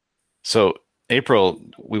 So, April,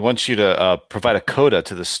 we want you to provide a coda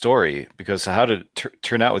to the story, because how did it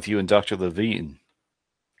turn out with you and Dr. Levine?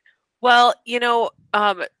 Well, I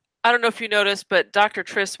don't know if you noticed, but Dr.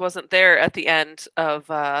 Triss wasn't there at the end of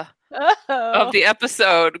the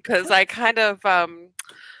episode, because I kind of got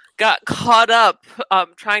got caught up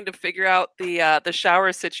trying to figure out the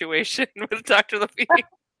shower situation with Dr. Levine.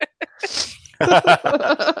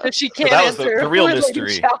 That she can't that was answer. the real Who would lady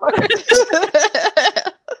mystery. shower?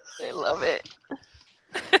 I love it.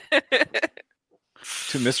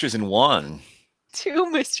 2 mysteries in one.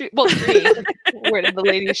 2 mystery. Well, 3. Where did the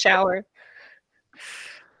lady shower?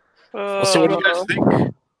 Well, so what do you guys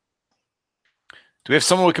think? Do we have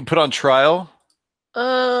someone we can put on trial?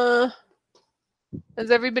 As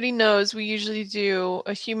everybody knows, we usually do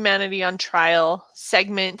a humanity on trial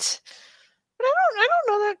segment. But I don't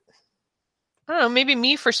know that. I don't know. Maybe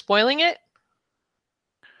me for spoiling it,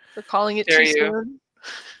 for calling it Dare too you.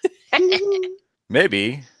 soon.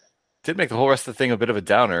 Maybe. Did make the whole rest of the thing a bit of a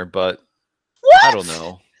downer, but What? I don't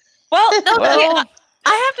know. Well, no, Well-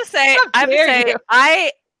 I have to say, How dare you.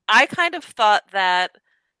 I kind of thought that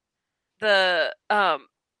the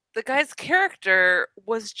guy's character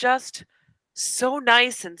was just so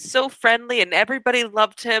nice and so friendly, and everybody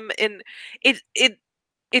loved him, and it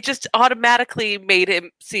just automatically made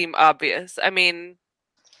him seem obvious. I mean,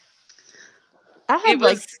 I had it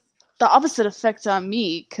was the opposite effect on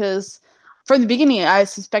me because from the beginning I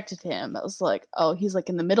suspected him. I was like, oh, he's like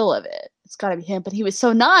in the middle of it. It's got to be him. But he was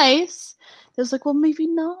so nice. I was like, well, maybe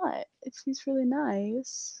not. If he's really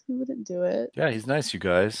nice, he wouldn't do it. Yeah, he's nice, you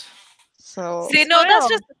guys. So see, no,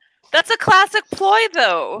 that's a classic ploy,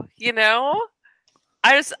 though. You know,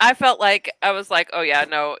 I felt like I was like, oh yeah,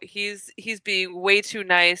 no, he's being way too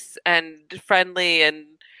nice and friendly, and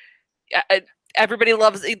everybody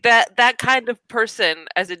loves that kind of person.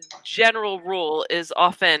 As a general rule, is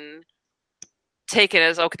often taken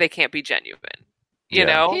as, okay, they can't be genuine. You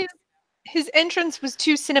know, His entrance was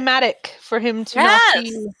too cinematic for him to not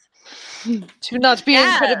be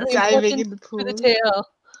Yes. incredibly Diving in important the for the pool. tale.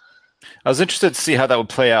 I was interested to see how that would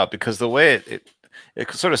play out because the way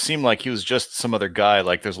it sort of seemed like he was just some other guy.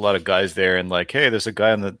 Like there's a lot of guys there, and like, hey, there's a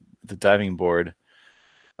guy on the diving board.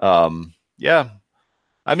 Yeah,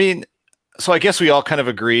 I mean, so I guess we all kind of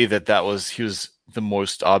agree that he was the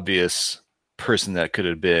most obvious person that could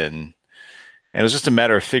have been, and it was just a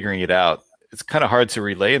matter of figuring it out. It's kind of hard to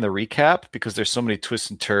relay in the recap because there's so many twists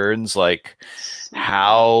and turns. Like,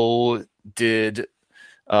 how did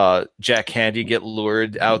Jack Handy get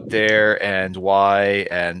lured out there, and why,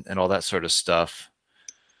 and all that sort of stuff.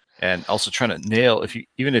 And also trying to nail,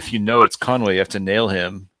 even if you know it's Conway, you have to nail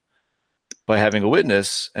him by having a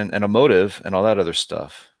witness and a motive and all that other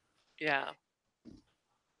stuff. yeah.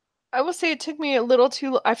 I will say it took me a little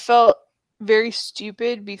too. I felt very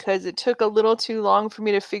stupid because it took a little too long for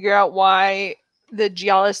me to figure out why the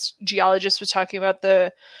geologist was talking about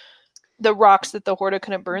the rocks that the Horda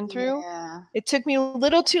couldn't burn through. Yeah. It took me a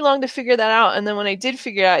little too long to figure that out, and then when I did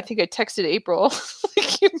figure it out, I think I texted April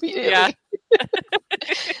like immediately. Yeah.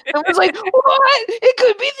 I was like, "What? It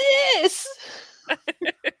could be this."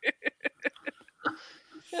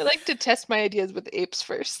 I like to test my ideas with apes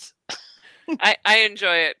first. I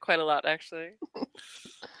enjoy it quite a lot, actually.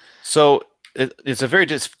 So it's a very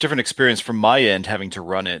different experience from my end having to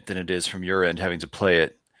run it than it is from your end having to play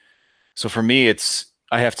it. So for me,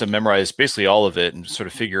 I have to memorize basically all of it and sort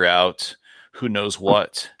of figure out who knows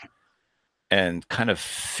what and kind of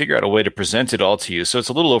figure out a way to present it all to you. So it's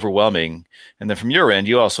a little overwhelming. And then from your end,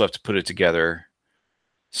 you also have to put it together.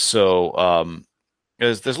 So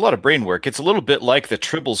there's a lot of brain work. It's a little bit like the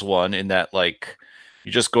Tribbles one in that, like,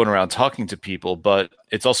 you're just going around talking to people, but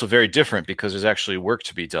it's also very different because there's actually work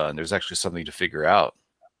to be done. There's actually something to figure out.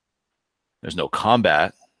 There's no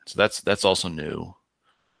combat. So that's also new.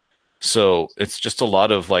 So it's just a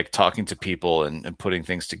lot of like talking to people and putting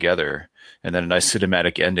things together, and then a nice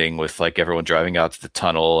cinematic ending with like everyone driving out to the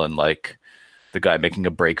tunnel and like the guy making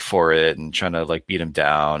a break for it and trying to like beat him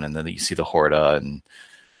down, and then you see the Horda and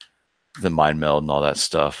the mind meld and all that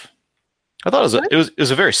stuff. I thought it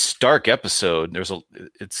was a very stark episode.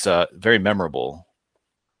 It's very memorable.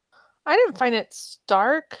 I didn't find it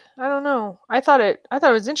stark. I don't know. I thought it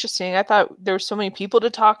was interesting. I thought there were so many people to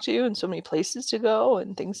talk to and so many places to go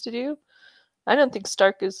and things to do. I don't think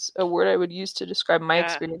stark is a word I would use to describe my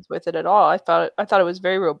experience with it at all. I thought it was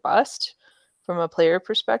very robust from a player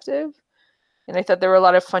perspective, and I thought there were a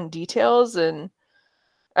lot of fun details, and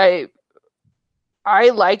I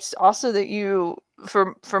liked also that you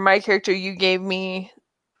for my character you gave me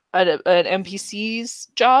an NPC's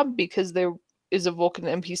job because there is a Vulcan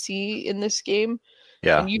NPC in this game.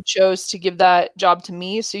 Yeah. And you chose to give that job to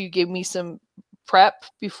me, so you gave me some prep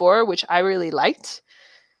before, which I really liked.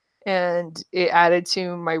 And it added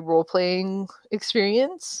to my role-playing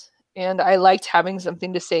experience. And I liked having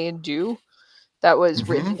something to say and do that was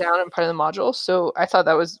written down and part of the module. So I thought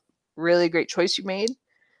that was really a great choice you made.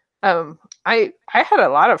 I had a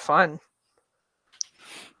lot of fun.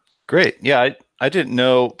 Great. Yeah, I didn't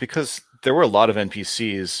know because there were a lot of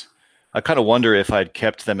NPCs. I kind of wonder if I'd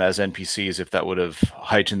kept them as NPCs, if that would have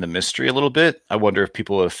heightened the mystery a little bit. I wonder if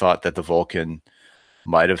people would have thought that the Vulcan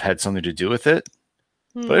might have had something to do with it.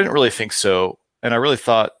 But I didn't really think so. And I really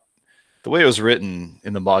thought the way it was written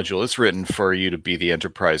in the module, it's written for you to be the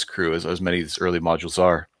Enterprise crew, as many of these early modules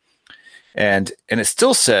are. And it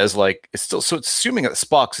still says, like, so it's assuming that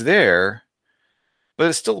Spock's there, but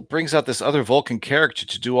it still brings out this other Vulcan character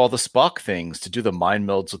to do all the Spock things, to do the mind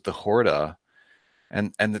melds with the Horta.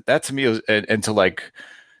 And that to me was, and to like,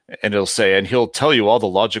 and it'll say, and he'll tell you all the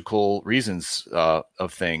logical reasons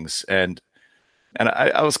of things. And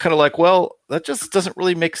I was kind of like, well, that just doesn't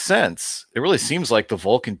really make sense. It really seems like the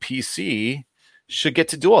Vulcan PC should get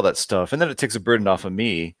to do all that stuff. And then it takes a burden off of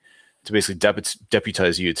me to basically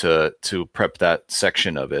deputize you to prep that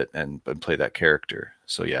section of it and play that character.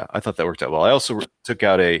 So yeah, I thought that worked out well. I also took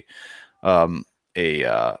out a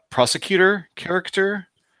prosecutor character.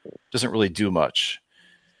 Doesn't really do much.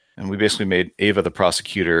 And we basically made Ava the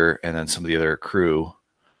prosecutor and then some of the other crew.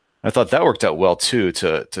 I thought that worked out well too,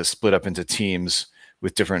 to split up into teams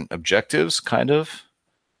with different objectives, kind of,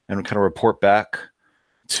 and kind of report back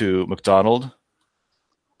to McDonald.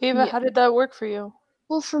 Ava, how did that work for you?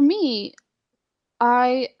 Well, for me,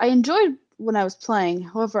 I enjoyed when I was playing.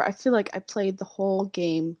 However, I feel like I played the whole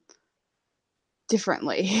game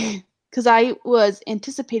differently because I was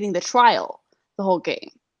anticipating the trial the whole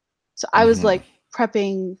game. So I was like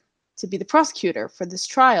prepping to be the prosecutor for this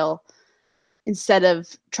trial instead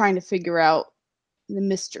of trying to figure out the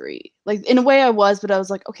mystery. Like, in a way I was, but I was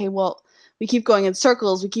like, okay, well, we keep going in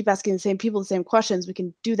circles. We keep asking the same people the same questions. We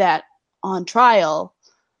can do that on trial.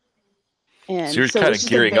 And so you're kind of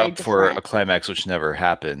gearing up for a climax which never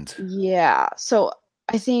happened. Yeah. So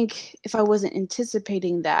I think if I wasn't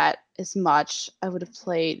anticipating that as much, I would have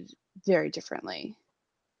played very differently.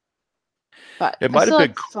 But it might have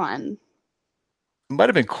been fun. It might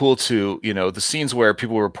have been cool to, the scenes where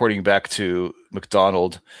people were reporting back to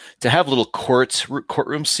McDonald, to have little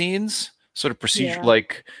courtroom scenes, sort of procedure,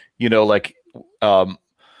 like the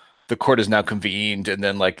court is now convened, and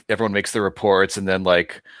then like everyone makes their reports, and then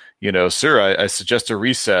like, sir, I suggest a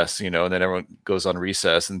recess, and then everyone goes on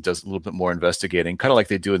recess and does a little bit more investigating, kind of like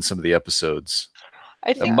they do in some of the episodes.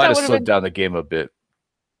 I think it might have slowed down the game a bit.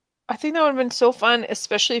 I think that would have been so fun,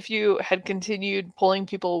 especially if you had continued pulling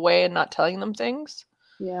people away and not telling them things.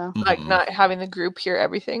 Yeah. Like not having the group hear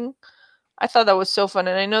everything. I thought that was so fun.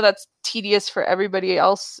 And I know that's tedious for everybody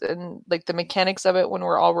else. And like the mechanics of it when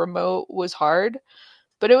we're all remote was hard.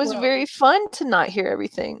 But it was very fun to not hear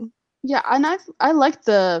everything. Yeah, and I liked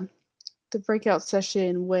the breakout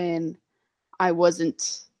session when I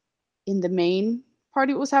wasn't in the main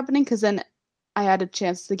party what was happening, because then I had a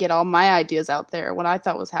chance to get all my ideas out there, what I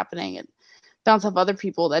thought was happening, and bounce off other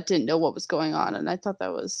people that didn't know what was going on. And I thought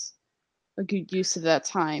that was a good use of that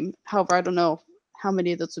time. However, I don't know how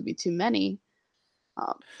many of those would be too many.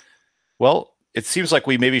 Well, it seems like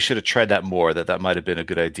we maybe should have tried that more, that might have been a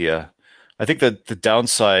good idea. I think that the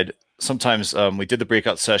downside, sometimes we did the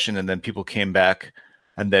breakout session and then people came back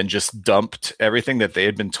and then just dumped everything that they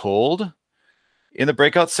had been told in the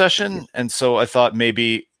breakout session. And so I thought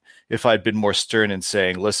maybe if I'd been more stern in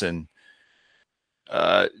saying, listen,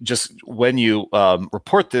 just when you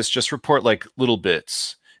report this, just report like little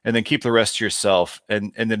bits and then keep the rest to yourself.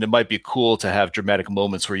 And then it might be cool to have dramatic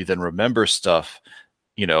moments where you then remember stuff,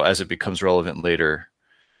 as it becomes relevant later,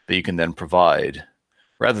 that you can then provide,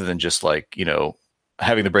 rather than just like,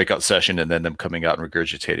 having the breakout session and then them coming out and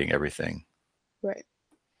regurgitating everything. Right.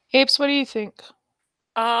 Apes, what do you think?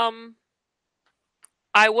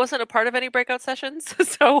 I wasn't a part of any breakout sessions,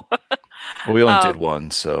 so. Well, we only did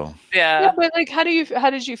one, so. Yeah. But like, how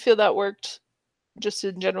did you feel that worked, just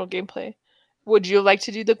in general gameplay? Would you like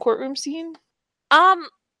to do the courtroom scene?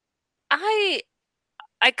 I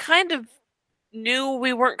kind of knew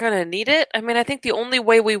we weren't going to need it. I mean, I think the only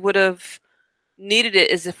way we would have needed it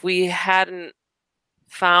is if we hadn't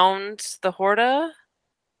found the Horta.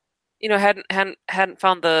 Hadn't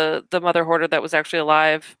found the mother Horta that was actually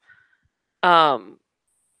alive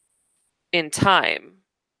in time.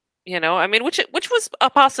 I mean, which was a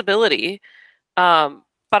possibility.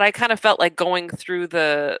 But I kind of felt like going through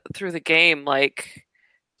the game, like,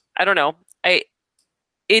 I don't know.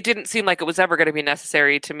 It didn't seem like it was ever going to be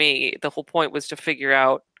necessary to me. The whole point was to figure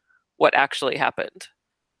out what actually happened.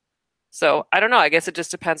 So I don't know. I guess it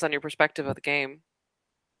just depends on your perspective of the game.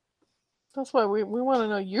 That's why we want to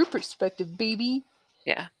know your perspective, baby.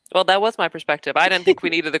 Yeah. Well, that was my perspective. I didn't think we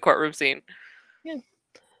needed the courtroom scene. Yeah.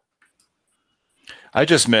 I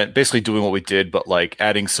just meant basically doing what we did, but like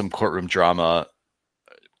adding some courtroom drama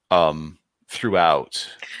throughout.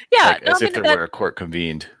 Yeah, like, as if there were a court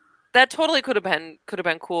convened. That totally could have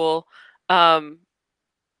been cool.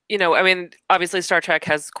 You know, I mean, obviously Star Trek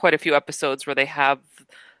has quite a few episodes where they have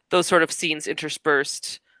those sort of scenes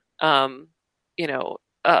interspersed, you know,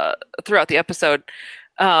 throughout the episode.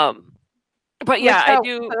 But yeah, I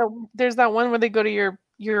do. There's that one where they go to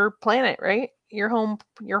your planet, right? Your home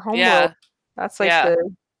Yeah. world. That's like Yeah.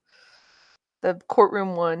 the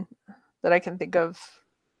courtroom one that I can think of.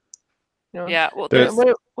 You know, Yeah, well,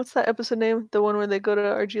 what's that episode name? The one where they go to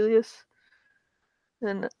Argelius,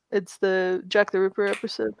 and it's the Jack the Ripper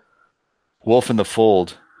episode. Wolf in the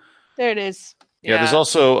Fold. There it is. Yeah, there's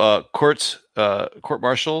also court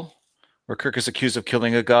martial, where Kirk is accused of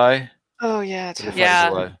killing a guy. Oh yeah, but he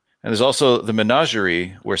finds alive. And there's also the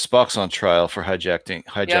Menagerie, where Spock's on trial for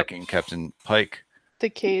hijacking Captain Pike. The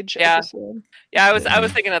cage Yeah. episode. Yeah, I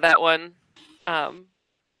was thinking of that one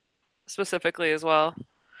specifically as well.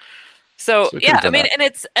 So we could've yeah, I done mean,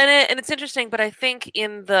 that. and it's interesting, but I think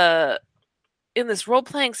in this role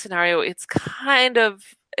playing scenario, it is kind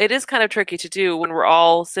of tricky to do when we're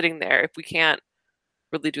all sitting there if we can't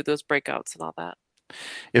really do those breakouts and all that.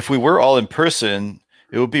 If we were all in person,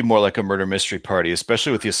 it would be more like a murder mystery party,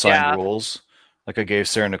 especially with the assigned roles. Like I gave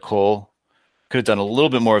Sarah Nicole. Could have done a little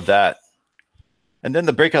bit more of that. And then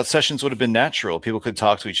the breakout sessions would have been natural. People could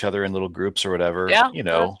talk to each other in little groups or whatever. Yeah, you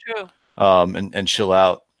know, that's true. And chill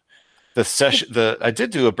out. I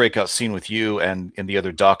did do a breakout scene with you and the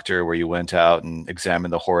other doctor where you went out and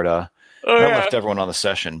examined the Horta. Oh, I yeah. left everyone on the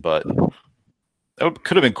session, but it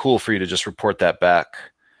could have been cool for you to just report that back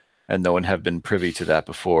and no one have been privy to that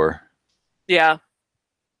before. Yeah.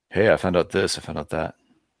 Hey, I found out this, I found out that.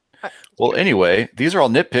 Well, anyway, these are all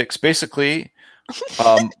nitpicks. Basically,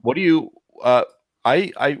 what do you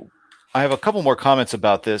I have a couple more comments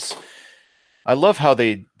about this. I love how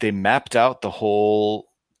they mapped out the whole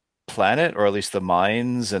planet, or at least the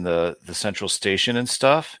mines and the central station and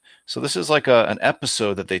stuff. So this is like an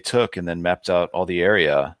episode that they took and then mapped out all the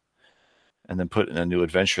area and then put in a new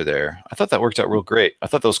adventure there. I thought that worked out real great. I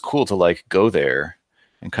thought that was cool to like go there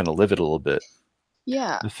and kind of live it a little bit.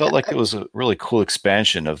 Yeah. It felt like it was a really cool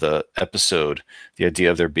expansion of the episode. The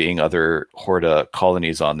idea of there being other Horta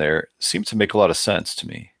colonies on there seemed to make a lot of sense to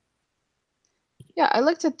me. Yeah, I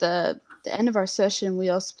looked at the end of our session. We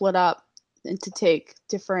all split up and to take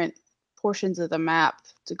different portions of the map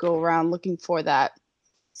to go around looking for that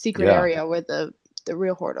secret area where the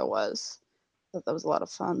real Horta was. I thought that was a lot of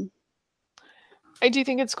fun. I do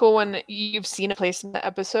think it's cool when you've seen a place in the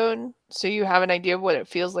episode, so you have an idea of what it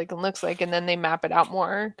feels like and looks like, and then they map it out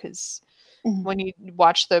more, because when you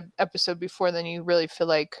watch the episode before, then you really feel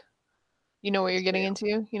like you know what you're getting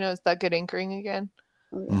into. You know, it's that good anchoring again.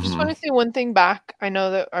 Just want to say one thing back. I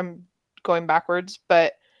know that I'm going backwards,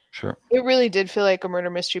 but sure, it really did feel like a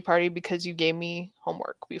murder mystery party because you gave me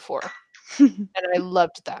homework before, and I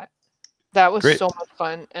loved that. That was so much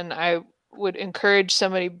fun, and I would encourage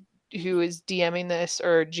somebody who is DMing this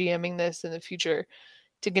or GMing this in the future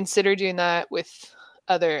to consider doing that with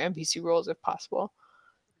other NPC roles if possible,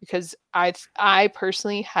 because I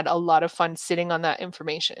personally had a lot of fun sitting on that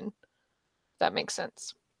information. If that makes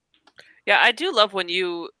sense. Yeah, I do love when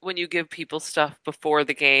you give people stuff before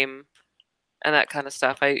the game and that kind of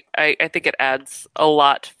stuff. I think it adds a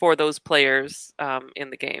lot for those players in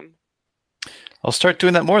the game. I'll start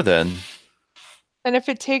doing that more then. And if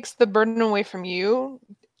it takes the burden away from you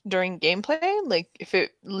during gameplay, like if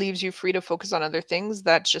it leaves you free to focus on other things,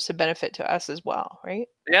 that's just a benefit to us as well, right?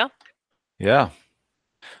 Yeah. Yeah.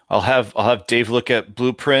 I'll have Dave look at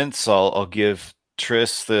blueprints. I'll give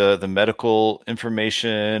Triss the medical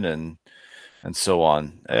information and so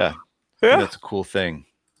on. Yeah. I think that's a cool thing.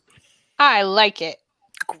 I like it.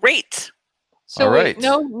 Great. So all wait,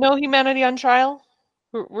 right. no humanity on trial?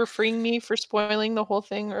 We're freeing me for spoiling the whole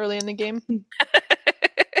thing early in the game?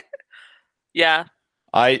 Yeah.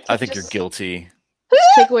 I think you're guilty.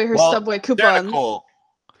 Take away her Subway coupon. Nicole,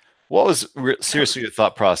 what was seriously your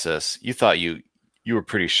thought process? You thought you were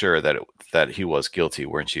pretty sure that he was guilty,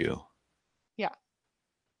 weren't you? Yeah.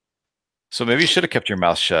 So maybe you should have kept your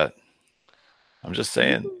mouth shut. I'm just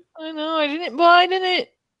saying. I know. I didn't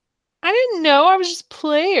know. I was just a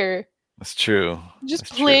player. That's true. Just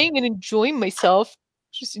playing and enjoying myself.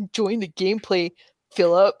 Just enjoying the gameplay,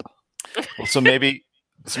 Philip. Well, so maybe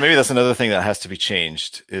that's another thing that has to be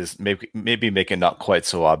changed, is maybe make it not quite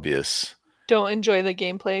so obvious. Don't enjoy the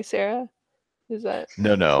gameplay, Sarah? Is that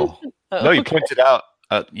No. Oh, No, you okay. pointed out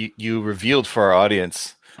you revealed for our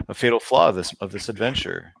audience a fatal flaw of this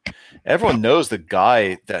adventure. Everyone knows the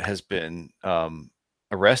guy that has been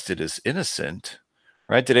arrested is innocent,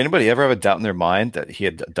 right? Did anybody ever have a doubt in their mind that he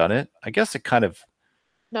had done it? I guess it kind of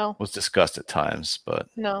No. was discussed at times, but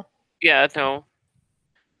No. Yeah, no.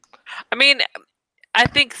 I mean, I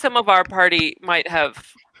think some of our party might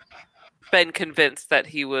have been convinced that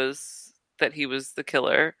he was the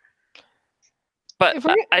killer. But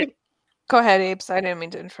Go ahead, Apes. I didn't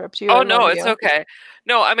mean to interrupt you. Oh I no, love it's you. okay.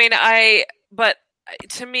 No, I mean but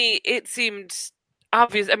to me it seemed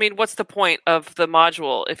obvious. I mean, what's the point of the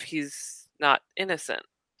module if he's not innocent?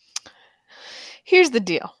 Here's the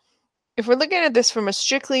deal. If we're looking at this from a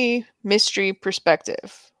strictly mystery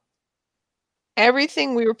perspective,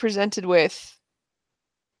 everything we were presented with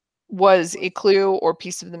was a clue or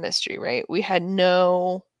piece of the mystery, right? We had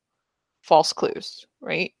no false clues,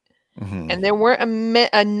 right? Mhm. And there weren't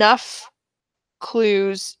enough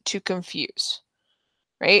clues to confuse,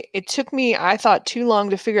 right? It took me, I thought, too long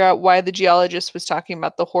to figure out why the geologist was talking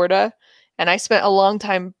about the Horta, and I spent a long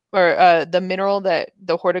time, or the mineral that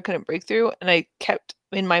the Horta couldn't break through, and I kept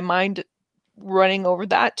in my mind running over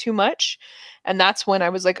that too much, and that's when I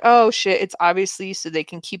was like, oh shit, it's obviously so they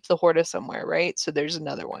can keep the Horta somewhere, right? So there's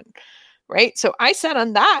another one, right? So I sat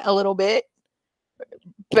on that a little bit,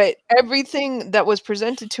 but everything that was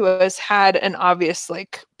presented to us had an obvious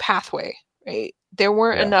like pathway, right? There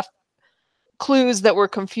weren't enough clues that were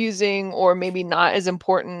confusing or maybe not as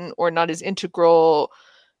important or not as integral,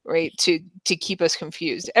 right, to keep us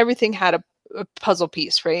confused. Everything had a puzzle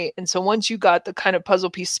piece, right? And so once you got the kind of puzzle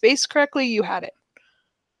piece spaced correctly, you had it.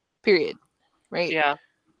 Period. Right? Yeah.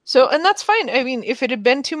 So, and that's fine. I mean, if it had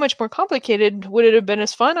been too much more complicated, would it have been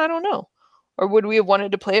as fun? I don't know. Or would we have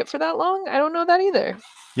wanted to play it for that long? I don't know that either.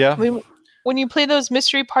 Yeah. I mean, when you play those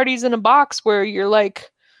mystery parties in a box where you're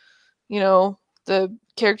like, you know, the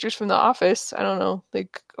characters from The Office, I don't know,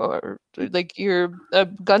 like, or like you're a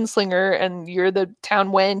gunslinger and you're the town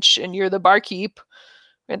wench and you're the barkeep,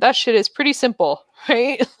 right? That shit is pretty simple,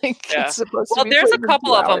 right? Like, it's supposed to be there's a played in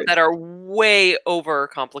couple 2 of them hours. that are way over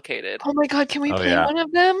complicated. Oh my god, can we play one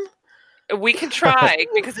of them? We can try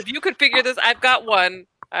because if you could figure this, I've got one.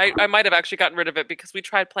 I might have actually gotten rid of it because we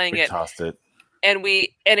tried playing We it. tossed it. And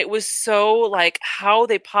it was so like how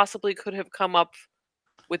they possibly could have come up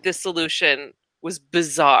with this solution was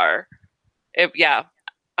bizarre. Well,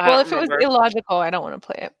 if it was illogical, I don't want to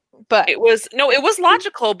play it. But it was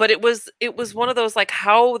logical, but it was one of those like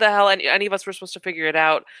how the hell any of us were supposed to figure it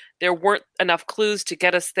out. There weren't enough clues to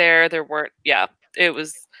get us there. There weren't. Yeah, it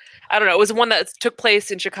was. I don't know. It was one that took place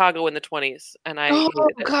in Chicago in the 1920s, and I. Oh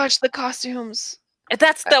hated it. gosh, the costumes. And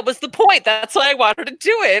that was the point. That's why I wanted to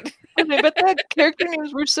do it. But the character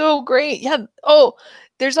names were so great. Yeah. Oh,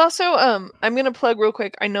 there's also I'm gonna plug real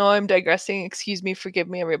quick. I know I'm digressing. Excuse me, forgive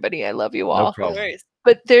me, everybody. I love you all. No problem.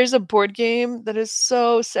 But there's a board game that is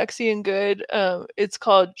so sexy and good. It's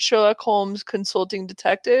called Sherlock Holmes Consulting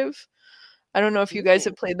Detective. I don't know if you guys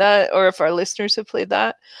have played that or if our listeners have played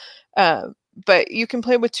that. But you can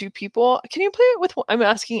play with 2 people. Can you play it with? I'm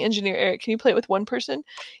asking Engineer Eric. Can you play it with 1 person?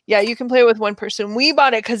 Yeah, you can play it with 1 person. We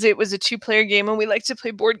bought it because it was a 2-player game, and we like to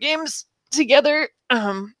play board games together.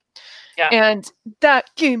 And that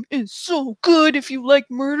game is so good if you like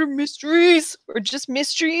murder mysteries or just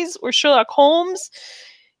mysteries or Sherlock Holmes.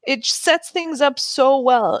 It sets things up so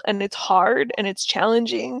well, and it's hard and it's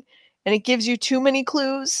challenging, and it gives you too many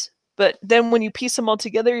clues. But then when you piece them all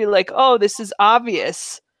together, you're like, oh, this is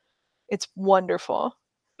obvious. It's wonderful.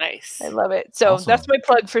 Nice. I love it. So that's my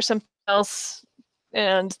plug for something else.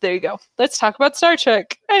 And there you go. Let's talk about Star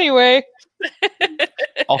Trek. Anyway.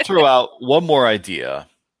 I'll throw out one more idea.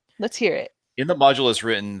 Let's hear it. In the module is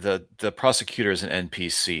written the prosecutor is an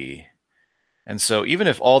NPC. And so even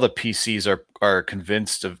if all the PCs are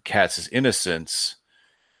convinced of Katz's innocence,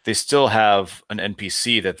 they still have an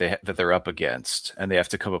NPC that they're up against, and they have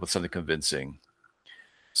to come up with something convincing.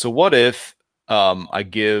 So what if I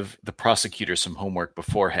give the prosecutor some homework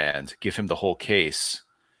beforehand, give him the whole case,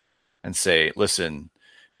 and say, listen,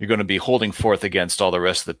 you're going to be holding forth against all the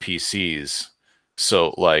rest of the PCs.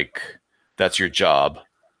 So, like, that's your job.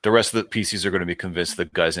 The rest of the PCs are going to be convinced the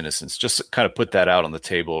guy's innocence. Just kind of put that out on the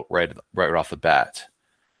table right off the bat.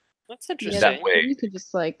 That's interesting. That way, you could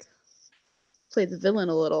just like play the villain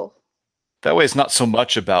a little. That way, it's not so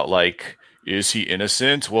much about like, is he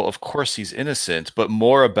innocent? Well, of course he's innocent, but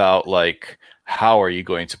more about like, how are you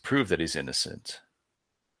going to prove that he's innocent?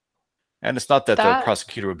 And it's not that the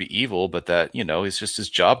prosecutor would be evil, but that, you know, it's just his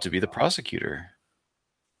job to be the prosecutor.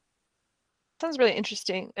 Sounds really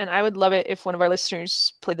interesting. And I would love it if one of our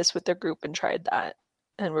listeners played this with their group and tried that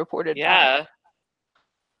and reported back.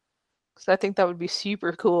 Because I think that would be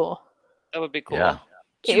super cool. That would be cool. Yeah.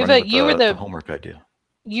 Ava, You were the homework idea.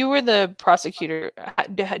 you were the prosecutor.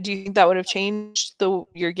 Do you think that would have changed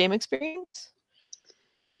your game experience?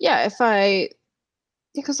 Yeah,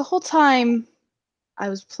 because the whole time I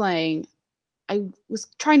was playing, I was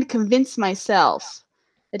trying to convince myself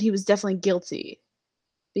that he was definitely guilty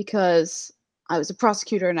because I was a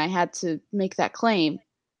prosecutor and I had to make that claim.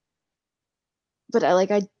 But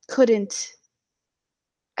I couldn't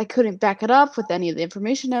back it up with any of the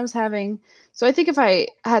information I was having. So I think if I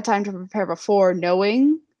had time to prepare before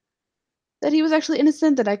knowing that he was actually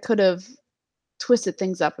innocent, that I could have twisted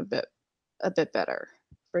things up a bit better,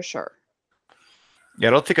 for sure. Yeah,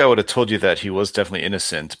 I don't think I would have told you that he was definitely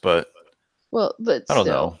innocent, but I don't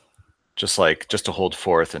know. Just to hold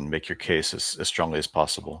forth and make your case as strongly as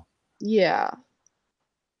possible. Yeah.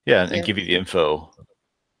 Yeah, and give you the info.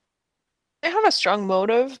 I have a strong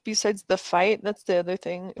motive besides the fight. That's the other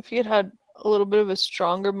thing. If you had a little bit of a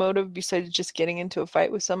stronger motive besides just getting into a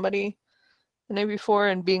fight with somebody the night before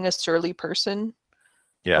and being a surly person,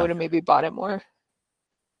 I would have maybe bought it more.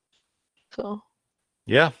 So.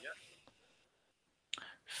 Yeah.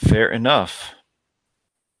 Fair enough.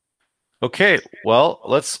 Okay, well,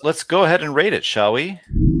 let's go ahead and rate it, shall we?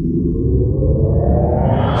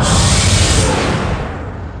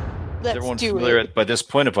 Is everyone familiar by this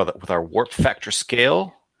point with our warp factor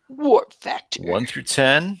scale? Warp factor. 1 through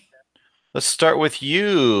 10. Let's start with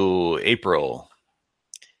you, April.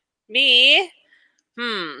 Me?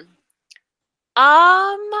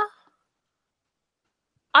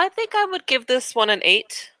 I think I would give this one an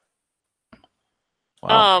 8.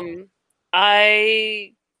 Wow.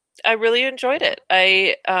 I really enjoyed it.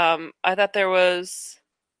 I thought there was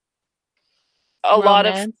a lot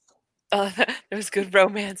of there was good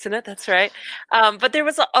romance in it. That's right. But there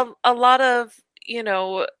was a lot of,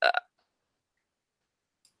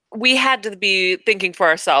 we had to be thinking for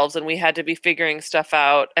ourselves and we had to be figuring stuff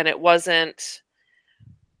out. And it wasn't,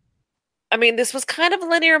 I mean, this was kind of a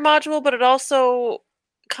linear module, but it also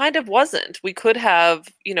kind of wasn't. We could have,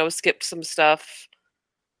 skipped some stuff,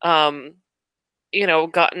 gotten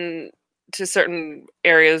to certain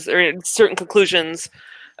areas or certain conclusions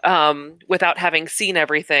without having seen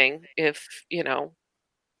everything. If, I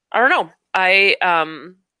don't know. I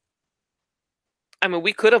mean,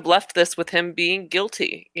 we could have left this with him being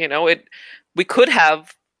guilty. We could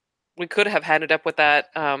have ended up with that,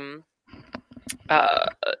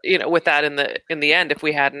 with that in the end if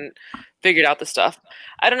we hadn't figured out the stuff.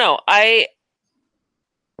 I don't know. I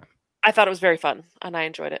thought it was very fun and I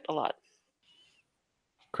enjoyed it a lot.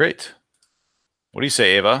 Great. What do you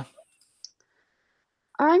say, Ava?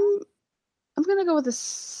 I'm gonna go with a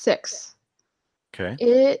 6. Okay.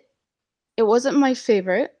 It wasn't my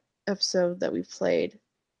favorite episode that we played,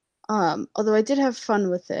 although I did have fun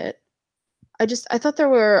with it. I thought there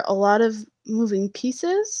were a lot of moving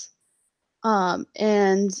pieces,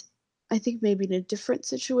 and I think maybe in a different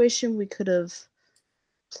situation we could have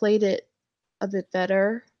played it a bit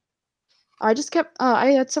better. I just kept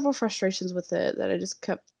I had several frustrations with it that I just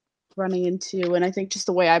kept running into, and I think just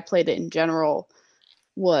the way I played it in general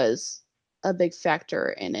was a big factor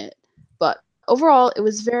in it. But overall, it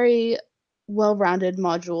was very well-rounded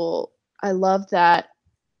module. I loved that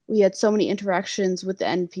we had so many interactions with the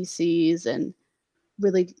NPCs and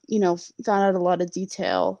really, found out a lot of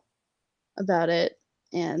detail about it.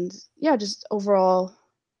 And yeah, just overall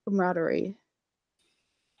camaraderie.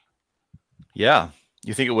 Yeah.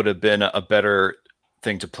 You think it would have been a better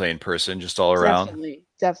thing to play in person, just all around?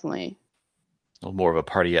 Definitely. A little more of a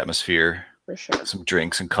party atmosphere. For sure. Some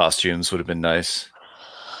drinks and costumes would have been nice.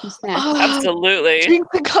 Absolutely. Drinks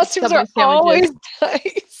and costumes are always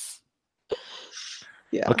nice.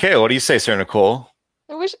 Yeah. Okay, what do you say, Sarah Nicole?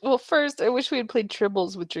 I wish we had played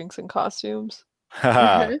Tribbles with drinks and costumes.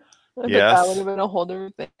 Yes. That would have been a whole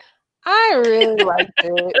different thing. I really liked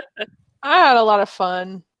it. I had a lot of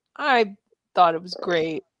fun. I thought it was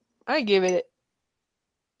great. I gave it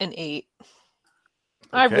an 8.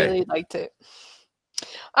 I really liked it.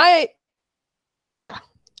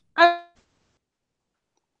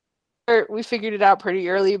 We figured it out pretty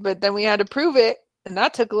early, but then we had to prove it, and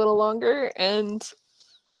that took a little longer, and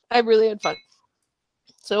I really had fun.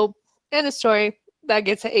 So, end of story. That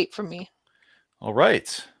gets an 8 from me. All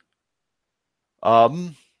right.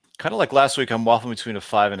 Kind of like last week, I'm waffling between a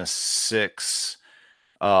 5 and a 6.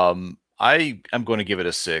 I am going to give it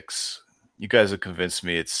a 6. You guys have convinced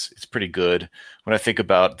me it's pretty good. When I think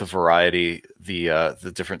about the variety,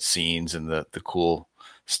 the different scenes and the cool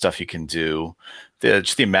stuff you can do,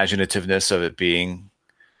 just the imaginativeness of it being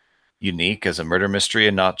unique as a murder mystery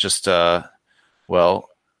and not just it's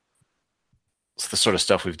the sort of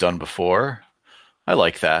stuff we've done before. I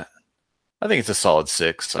like that. I think it's a solid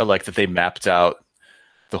 6. I like that they mapped out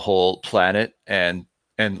the whole planet, and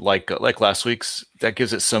like last week's, that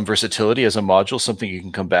gives it some versatility as a module, something you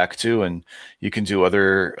can come back to, and you can do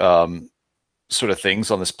other sort of things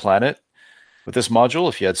on this planet with this module.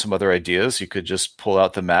 If you had some other ideas, you could just pull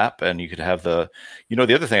out the map, and you could have the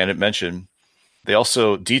other thing I didn't mention, they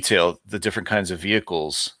also detail the different kinds of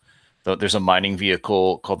vehicles. There's a mining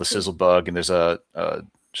vehicle called the Sizzle Bug, and there's a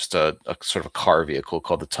sort of a car vehicle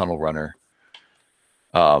called the Tunnel Runner.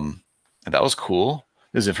 And that was cool.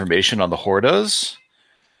 There's information on the Hordas,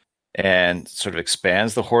 and sort of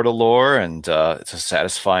expands the Horda lore, and it's a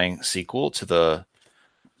satisfying sequel to the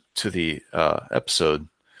episode.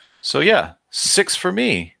 So yeah, 6 for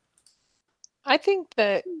me. I think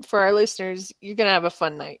that for our listeners, you're gonna have a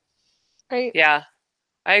fun night, right? Yeah,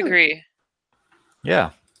 I agree.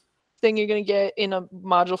 Yeah. Thing you're gonna get in a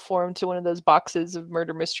module form to one of those boxes of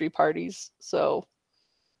murder mystery parties. So,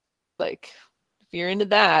 like, if you're into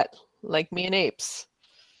that, like me and Apes,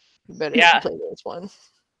 you better play this one.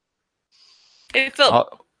 Hey, Phil,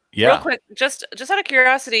 real quick, just out of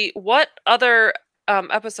curiosity, what other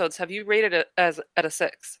episodes have you rated it as at a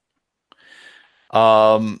 6?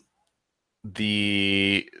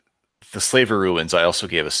 The Slaver Ruins, I also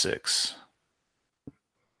gave a 6.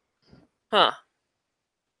 Huh.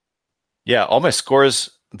 Yeah, all my scores.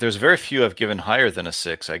 There's very few I've given higher than a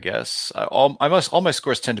 6. I guess all my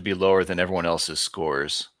scores tend to be lower than everyone else's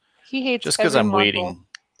scores. He hates just because every I'm module. waiting.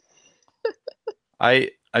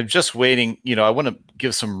 I'm just waiting. I want to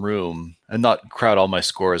give some room and not crowd all my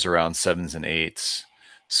scores around 7s and 8s.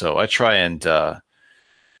 So I try and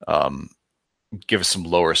give us some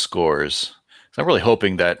lower scores. So I'm really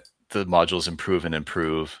hoping that the modules improve,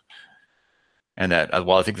 and that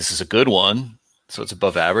while I think this is a good one, so it's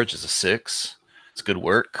above average, it's a 6. It's good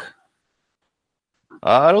work.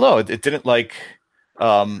 I don't know. It didn't I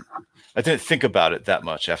didn't think about it that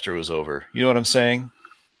much after it was over. You know what I'm saying?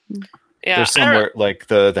 Yeah. There's somewhere like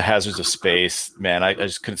the Hazards of Space. Man, I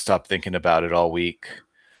just couldn't stop thinking about it all week.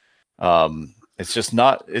 It's just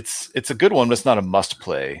not. It's a good one, but it's not a must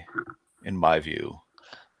play, in my view.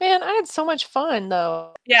 Man, I had so much fun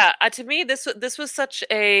though. Yeah, to me, this was such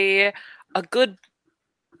a good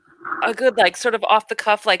like sort of off the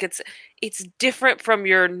cuff, like it's different from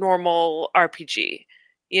your normal RPG.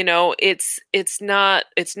 It's not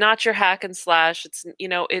your hack and slash. It's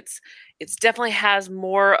it's definitely has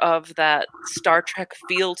more of that Star Trek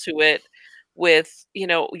feel to it. With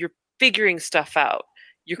you're figuring stuff out.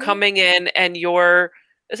 You're coming in and you're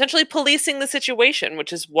essentially policing the situation,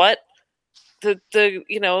 which is what the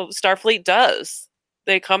Starfleet does.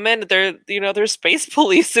 They come in, they're space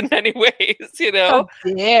police in many ways, How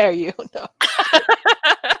dare you? No.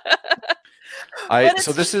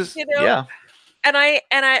 So this is yeah.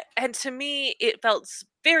 And to me it felt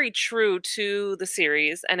very true to the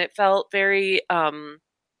series, and it felt very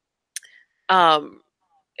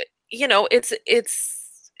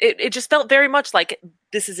it just felt very much like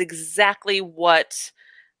this is exactly what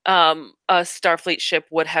a Starfleet ship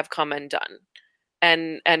would have come and done.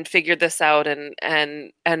 And figured this out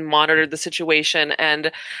and monitored the situation,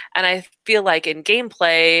 and I feel like in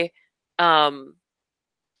gameplay,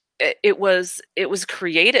 it was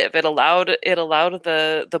creative. It allowed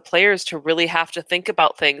the players to really have to think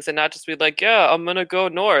about things and not just be like, yeah, I'm gonna go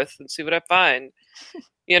north and see what I find.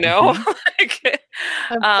 I'm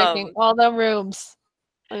checking all the rooms.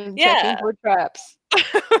 I'm checking for traps.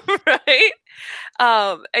 Right.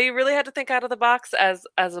 And you really had to think out of the box as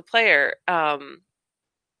a player.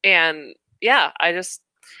 And yeah, I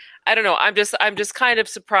don't know. I'm just kind of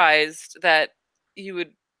surprised that you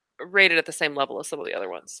would rate it at the same level as some of the other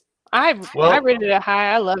ones. I rated it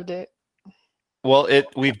high. I loved it. Well,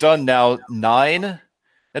 we've done now 9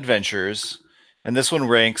 adventures, and this one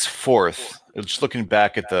ranks 4th. Just looking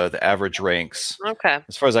back at the average ranks. Okay.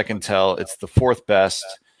 As far as I can tell, it's the 4th best.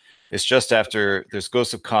 It's just after there's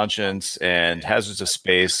Ghost of Conscience and Hazards of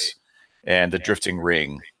Space and the Drifting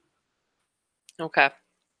Ring. Okay.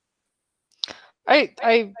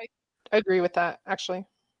 I agree with that, actually.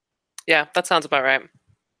 Yeah, that sounds about right.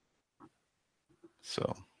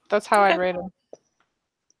 So that's how I rate them.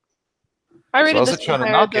 I rated I this wasn't trying one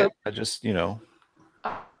to higher. knock it. I just,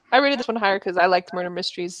 I rated this one higher because I liked murder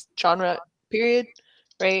mysteries genre. Period.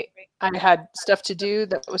 Right. I had stuff to do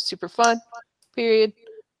that was super fun. Period.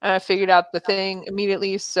 I figured out the thing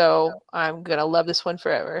immediately, so I'm gonna love this one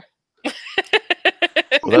forever.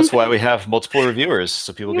 Well, that's why we have multiple reviewers,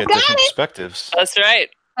 so people get different perspectives. That's right.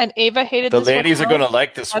 And Ava hated The this one. ladies are going to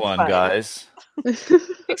like this That's one, fine. guys.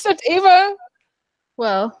 Except Ava.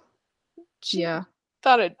 Well, yeah.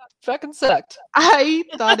 Thought it fucking sucked. I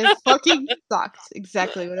thought it fucking sucked.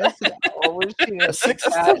 Exactly what I said. Oh, A 6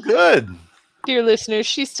 is still good. Dear listeners,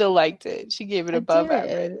 she still liked it. She gave it above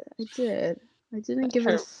average. I did. I didn't give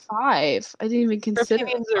it a 5. I didn't even consider it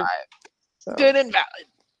opinions a are 5. So, Good and valid.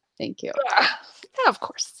 thank you. Yeah, of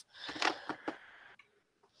course.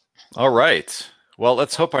 All right. Well,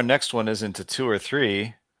 let's hope our next one isn't a 2 or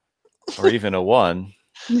 3, or even a 1.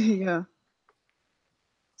 There you go.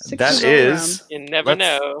 That is. You never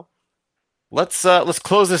know. Let's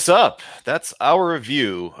close this up. That's our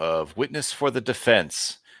review of Witness for the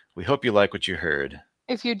Defense. We hope you like what you heard.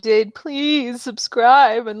 If you did, please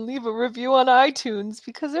subscribe and leave a review on iTunes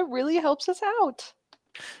because it really helps us out.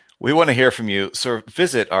 We want to hear from you, so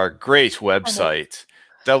visit our great website,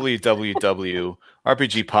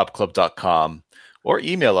 www.rpgpopclub.com, or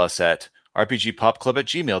email us at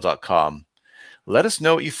rpgpopclub@gmail.com. Let us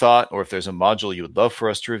know what you thought, or if there's a module you would love for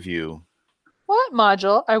us to review. What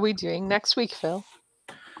module are we doing next week, Phil?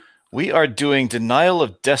 We are doing Denial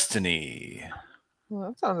of Destiny. Well,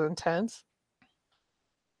 that sounds intense.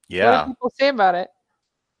 Yeah. What do people say about it?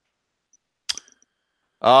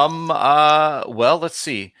 Well, let's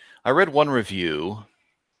see. I read one review,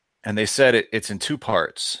 and they said it's in 2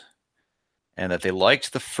 parts, and that they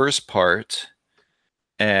liked the first part,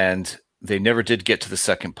 and they never did get to the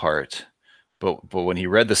second part. But when he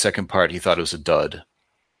read the second part, he thought it was a dud.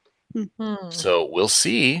 Mm-hmm. So we'll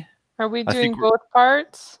see. Are we doing both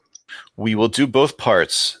parts? We will do both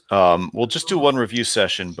parts. We'll just do one review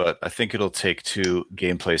session, but I think it'll take 2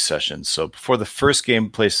 gameplay sessions. So before the first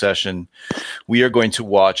gameplay session, we are going to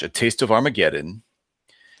watch A Taste of Armageddon.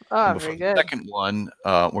 Oh, and very before the good. second one,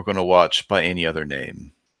 we're going to watch By Any Other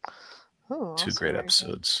Name. Oh, 2 great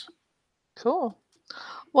episodes. Cool.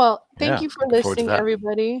 Well, thank Yeah, you for looking forward to listening, that.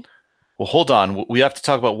 everybody. Well, hold on. We have to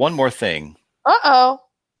talk about one more thing. Uh-oh.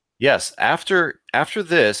 Yes, after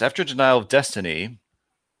Denial of Destiny,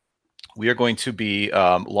 we are going to be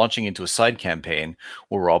launching into a side campaign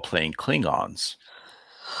where we're all playing Klingons.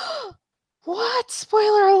 What?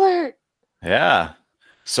 Spoiler alert. Yeah.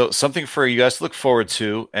 So something for you guys to look forward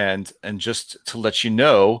to, and just to let you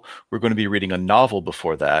know, we're going to be reading a novel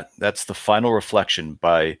before that. That's The Final Reflection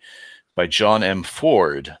by John M.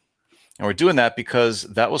 Ford. And we're doing that because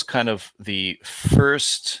that was kind of the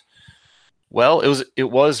first, well, it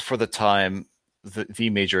was for the time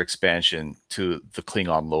the major expansion to the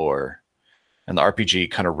Klingon lore. And the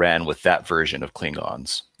RPG kind of ran with that version of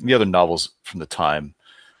Klingons. And the other novels from the time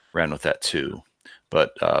ran with that too.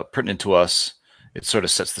 But pertinent to us, it sort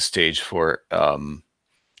of sets the stage for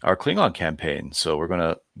our Klingon campaign. So we're going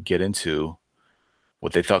to get into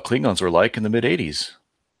what they thought Klingons were like in the mid-'80s.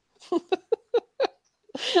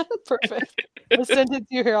 Perfect. I send it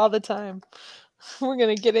to you here all the time. We're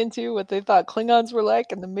going to get into what they thought Klingons were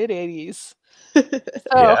like in the mid-'80s. So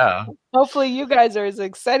Yeah. hopefully you guys are as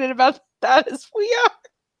excited about that as we are.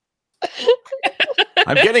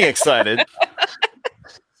 I'm getting excited.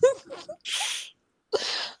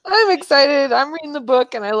 I'm excited. I'm reading the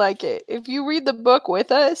book and I like it. If you read the book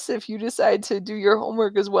with us, if you decide to do your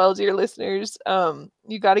homework as well as your listeners,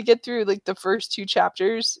 you got to get through like the first 2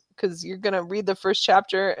 chapters because you're going to read the first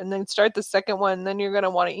chapter and then start the second one. And then you're going to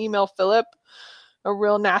want to email Philip a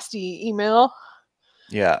real nasty email.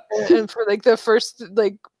 Yeah. And for like the first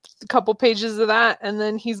like couple pages of that, and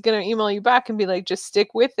then he's going to email you back and be like, just stick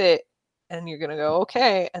with it. And you're going to go,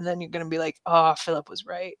 okay. And then you're going to be like, oh, Philip was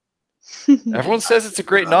right. Everyone says it's a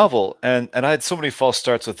great novel, and I had so many false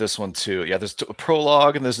starts with this one too. Yeah, there's a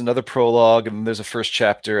prologue, and there's another prologue, and then there's a first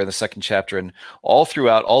chapter and the second chapter, and all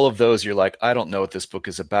throughout all of those, you're like, I don't know what this book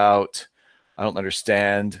is about. I don't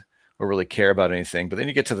understand or really care about anything. But then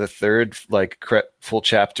you get to the third full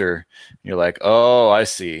chapter, and you're like, oh, I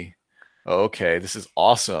see. Oh, okay, this is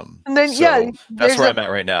awesome. And then that's where I'm at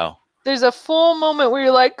right now. There's a full moment where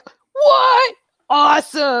you're like, what?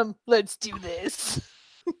 Awesome. Let's do this.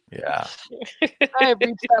 Yeah. I have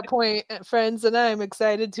reached that point, friends, and I'm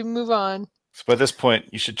excited to move on. So by this point,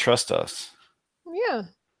 you should trust us. Yeah.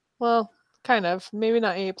 Well, kind of. Maybe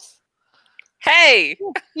not apes. Hey!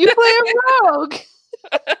 You play a rogue!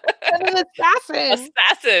 And an assassin!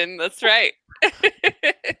 Assassin, that's right.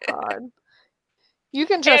 God. You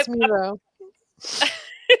can trust me, though.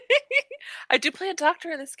 I do play a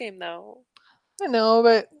doctor in this game, though. I know,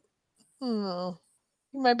 but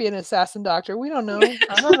you might be an assassin doctor. We don't know.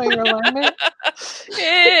 I don't know your alignment.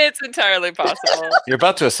 It's entirely possible. You're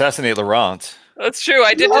about to assassinate Laurent. That's true.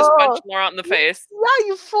 I did just punch Laurent in the face. Yeah,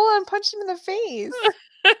 you full on punched him in the face.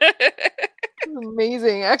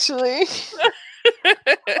 Amazing, actually.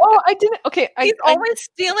 Oh, I didn't. Okay, he's always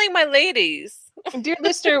stealing my ladies. Dear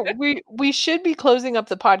listener, we should be closing up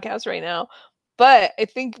the podcast right now. But I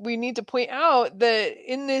think we need to point out that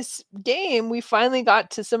in this game, we finally got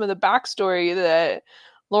to some of the backstory that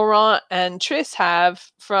Laurent and Triss have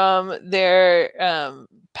from their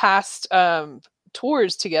past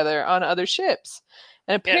tours together on other ships.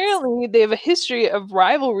 And apparently they have a history of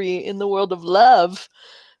rivalry in the world of love,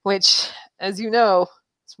 which, as you know,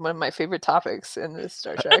 is one of my favorite topics in this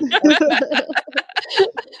Star Trek.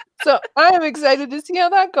 So I am excited to see how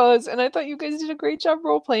that goes. And I thought you guys did a great job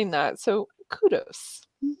role-playing that. So kudos.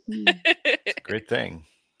 Great thing.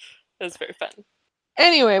 It was very fun.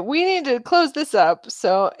 Anyway, we need to close this up.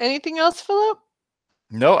 So anything else, Philip?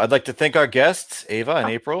 No, I'd like to thank our guests, Ava and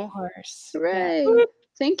April. Of course. Hooray.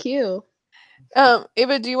 Thank you.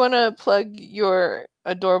 Ava, do you want to plug your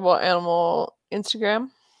adorable animal Instagram?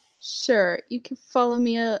 Sure. You can follow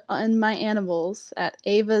me on my animals at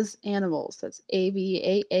Ava's Animals. That's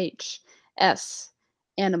AVAHS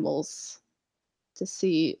Animals to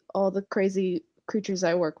see all the crazy creatures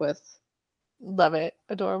I work with. Love it.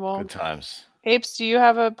 Adorable. Good times. Apes, do you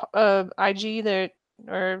have a IG there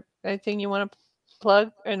or anything you want to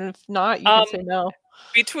plug? And if not, you can say no.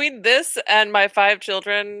 Between this and my 5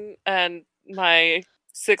 children and my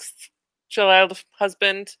 6th child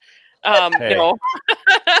husband, Hey. no.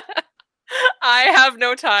 I have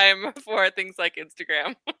no time for things like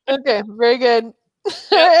Instagram. Okay, very good. All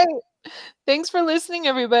right. Thanks for listening,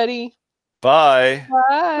 everybody. Bye.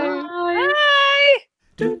 Bye. Bye.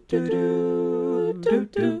 Do do do do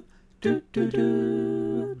do do do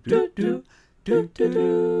do do do do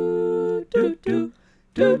do do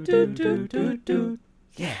do do do do do.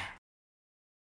 Yeah.